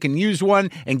so they can use one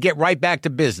and get right back to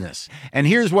business. And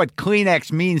here's what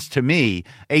Kleenex means to me: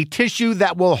 a tissue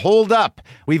that will hold up.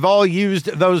 We've all used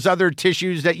those other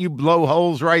tissues that you blow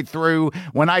holes right through.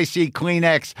 When I see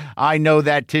Kleenex, I know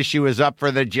that tissue is up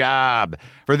for the job.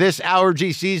 For this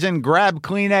allergy season, grab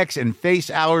Kleenex and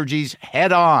face allergies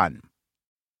head on.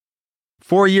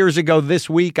 4 years ago this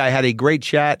week, I had a great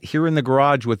chat here in the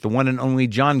garage with the one and only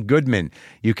John Goodman.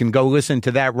 You can go listen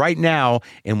to that right now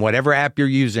in whatever app you're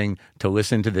using to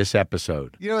listen to this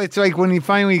episode. You know, it's like when you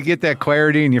finally get that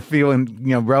clarity and you're feeling,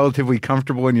 relatively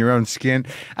comfortable in your own skin.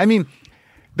 I mean,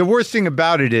 the worst thing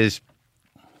about it is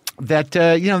that,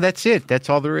 that's it. That's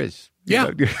all there is.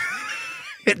 Yeah.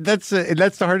 That's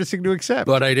the hardest thing to accept.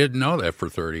 But I didn't know that for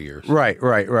 30 years. Right.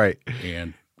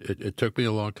 And it took me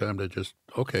a long time to just,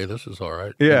 okay, this is all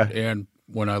right. Yeah. And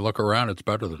when I look around, it's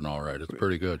better than all right. It's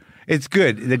pretty good. It's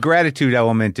good. The gratitude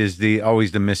element is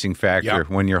always the missing factor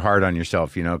when you're hard on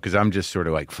yourself, because I'm just sort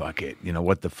of like, fuck it.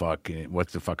 What the fuck?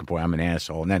 What's the fucking point? I'm an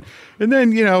asshole. And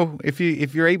then if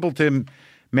you're able to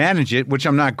manage it, which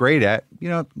I'm not great at,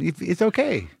 it's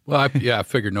okay. Well, I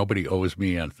figured nobody owes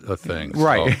me a thing.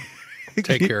 Right. So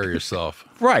take care of yourself.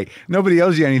 Right. Nobody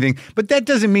owes you anything. But that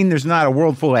doesn't mean there's not a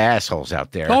world full of assholes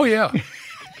out there. Oh, yeah.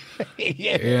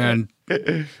 And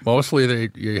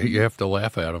mostly you have to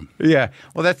laugh at them. Yeah.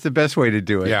 Well, that's the best way to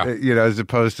do it. Yeah. As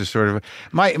opposed to sort of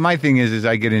my thing is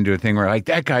I get into a thing where like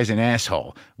that guy's an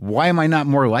asshole. Why am I not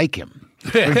more like him?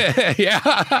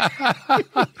 Yeah.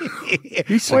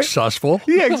 He's successful.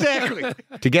 Yeah, exactly.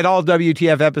 To get all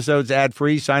WTF episodes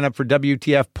ad-free, sign up for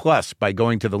WTF Plus by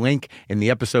going to the link in the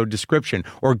episode description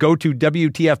or go to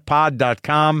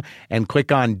WTFpod.com and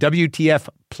click on WTF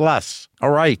Plus. All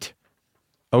right.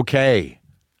 Okay.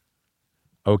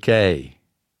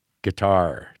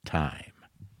 Guitar time.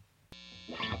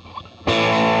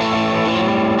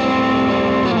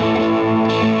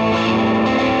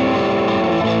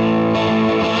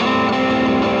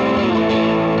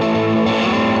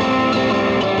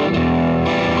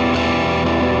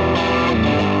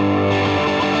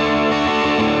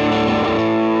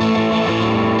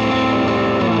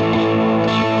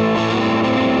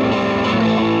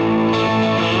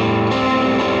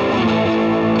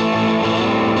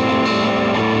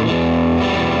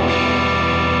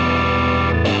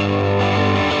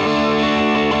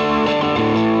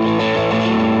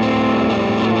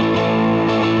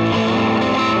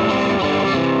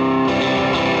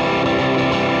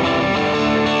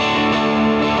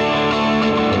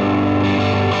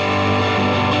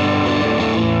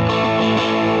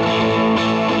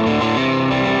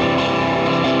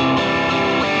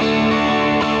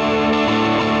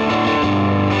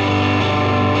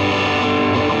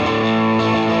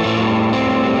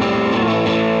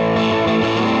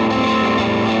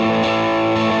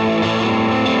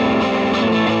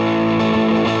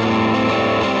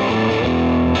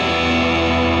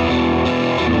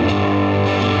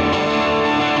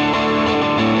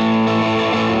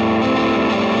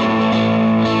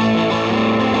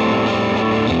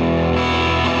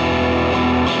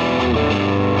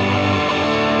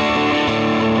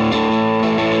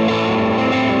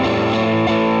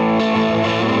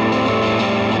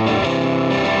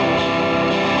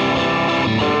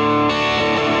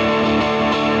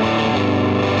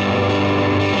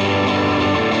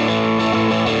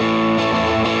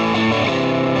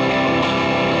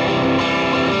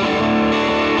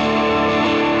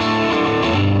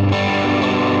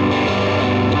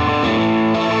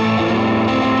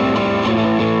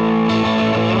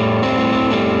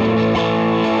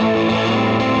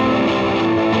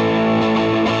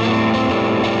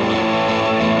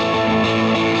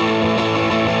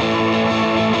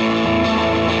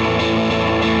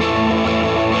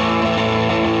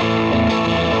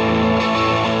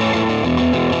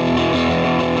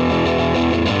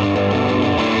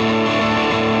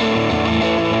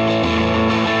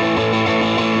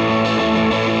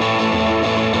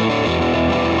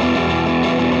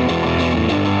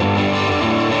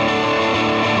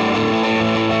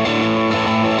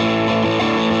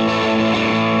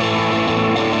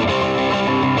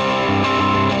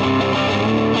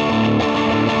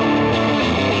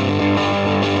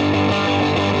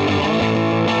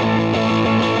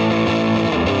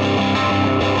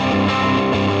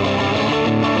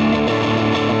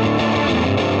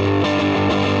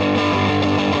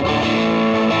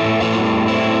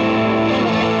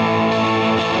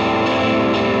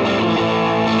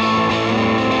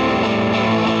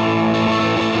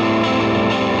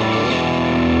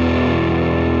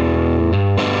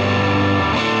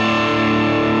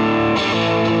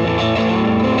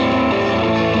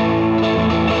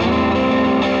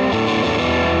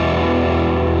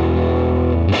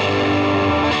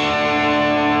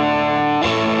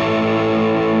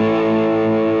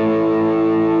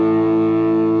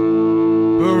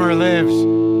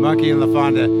 Monkey and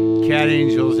LaFonda, cat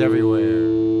angels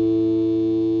everywhere.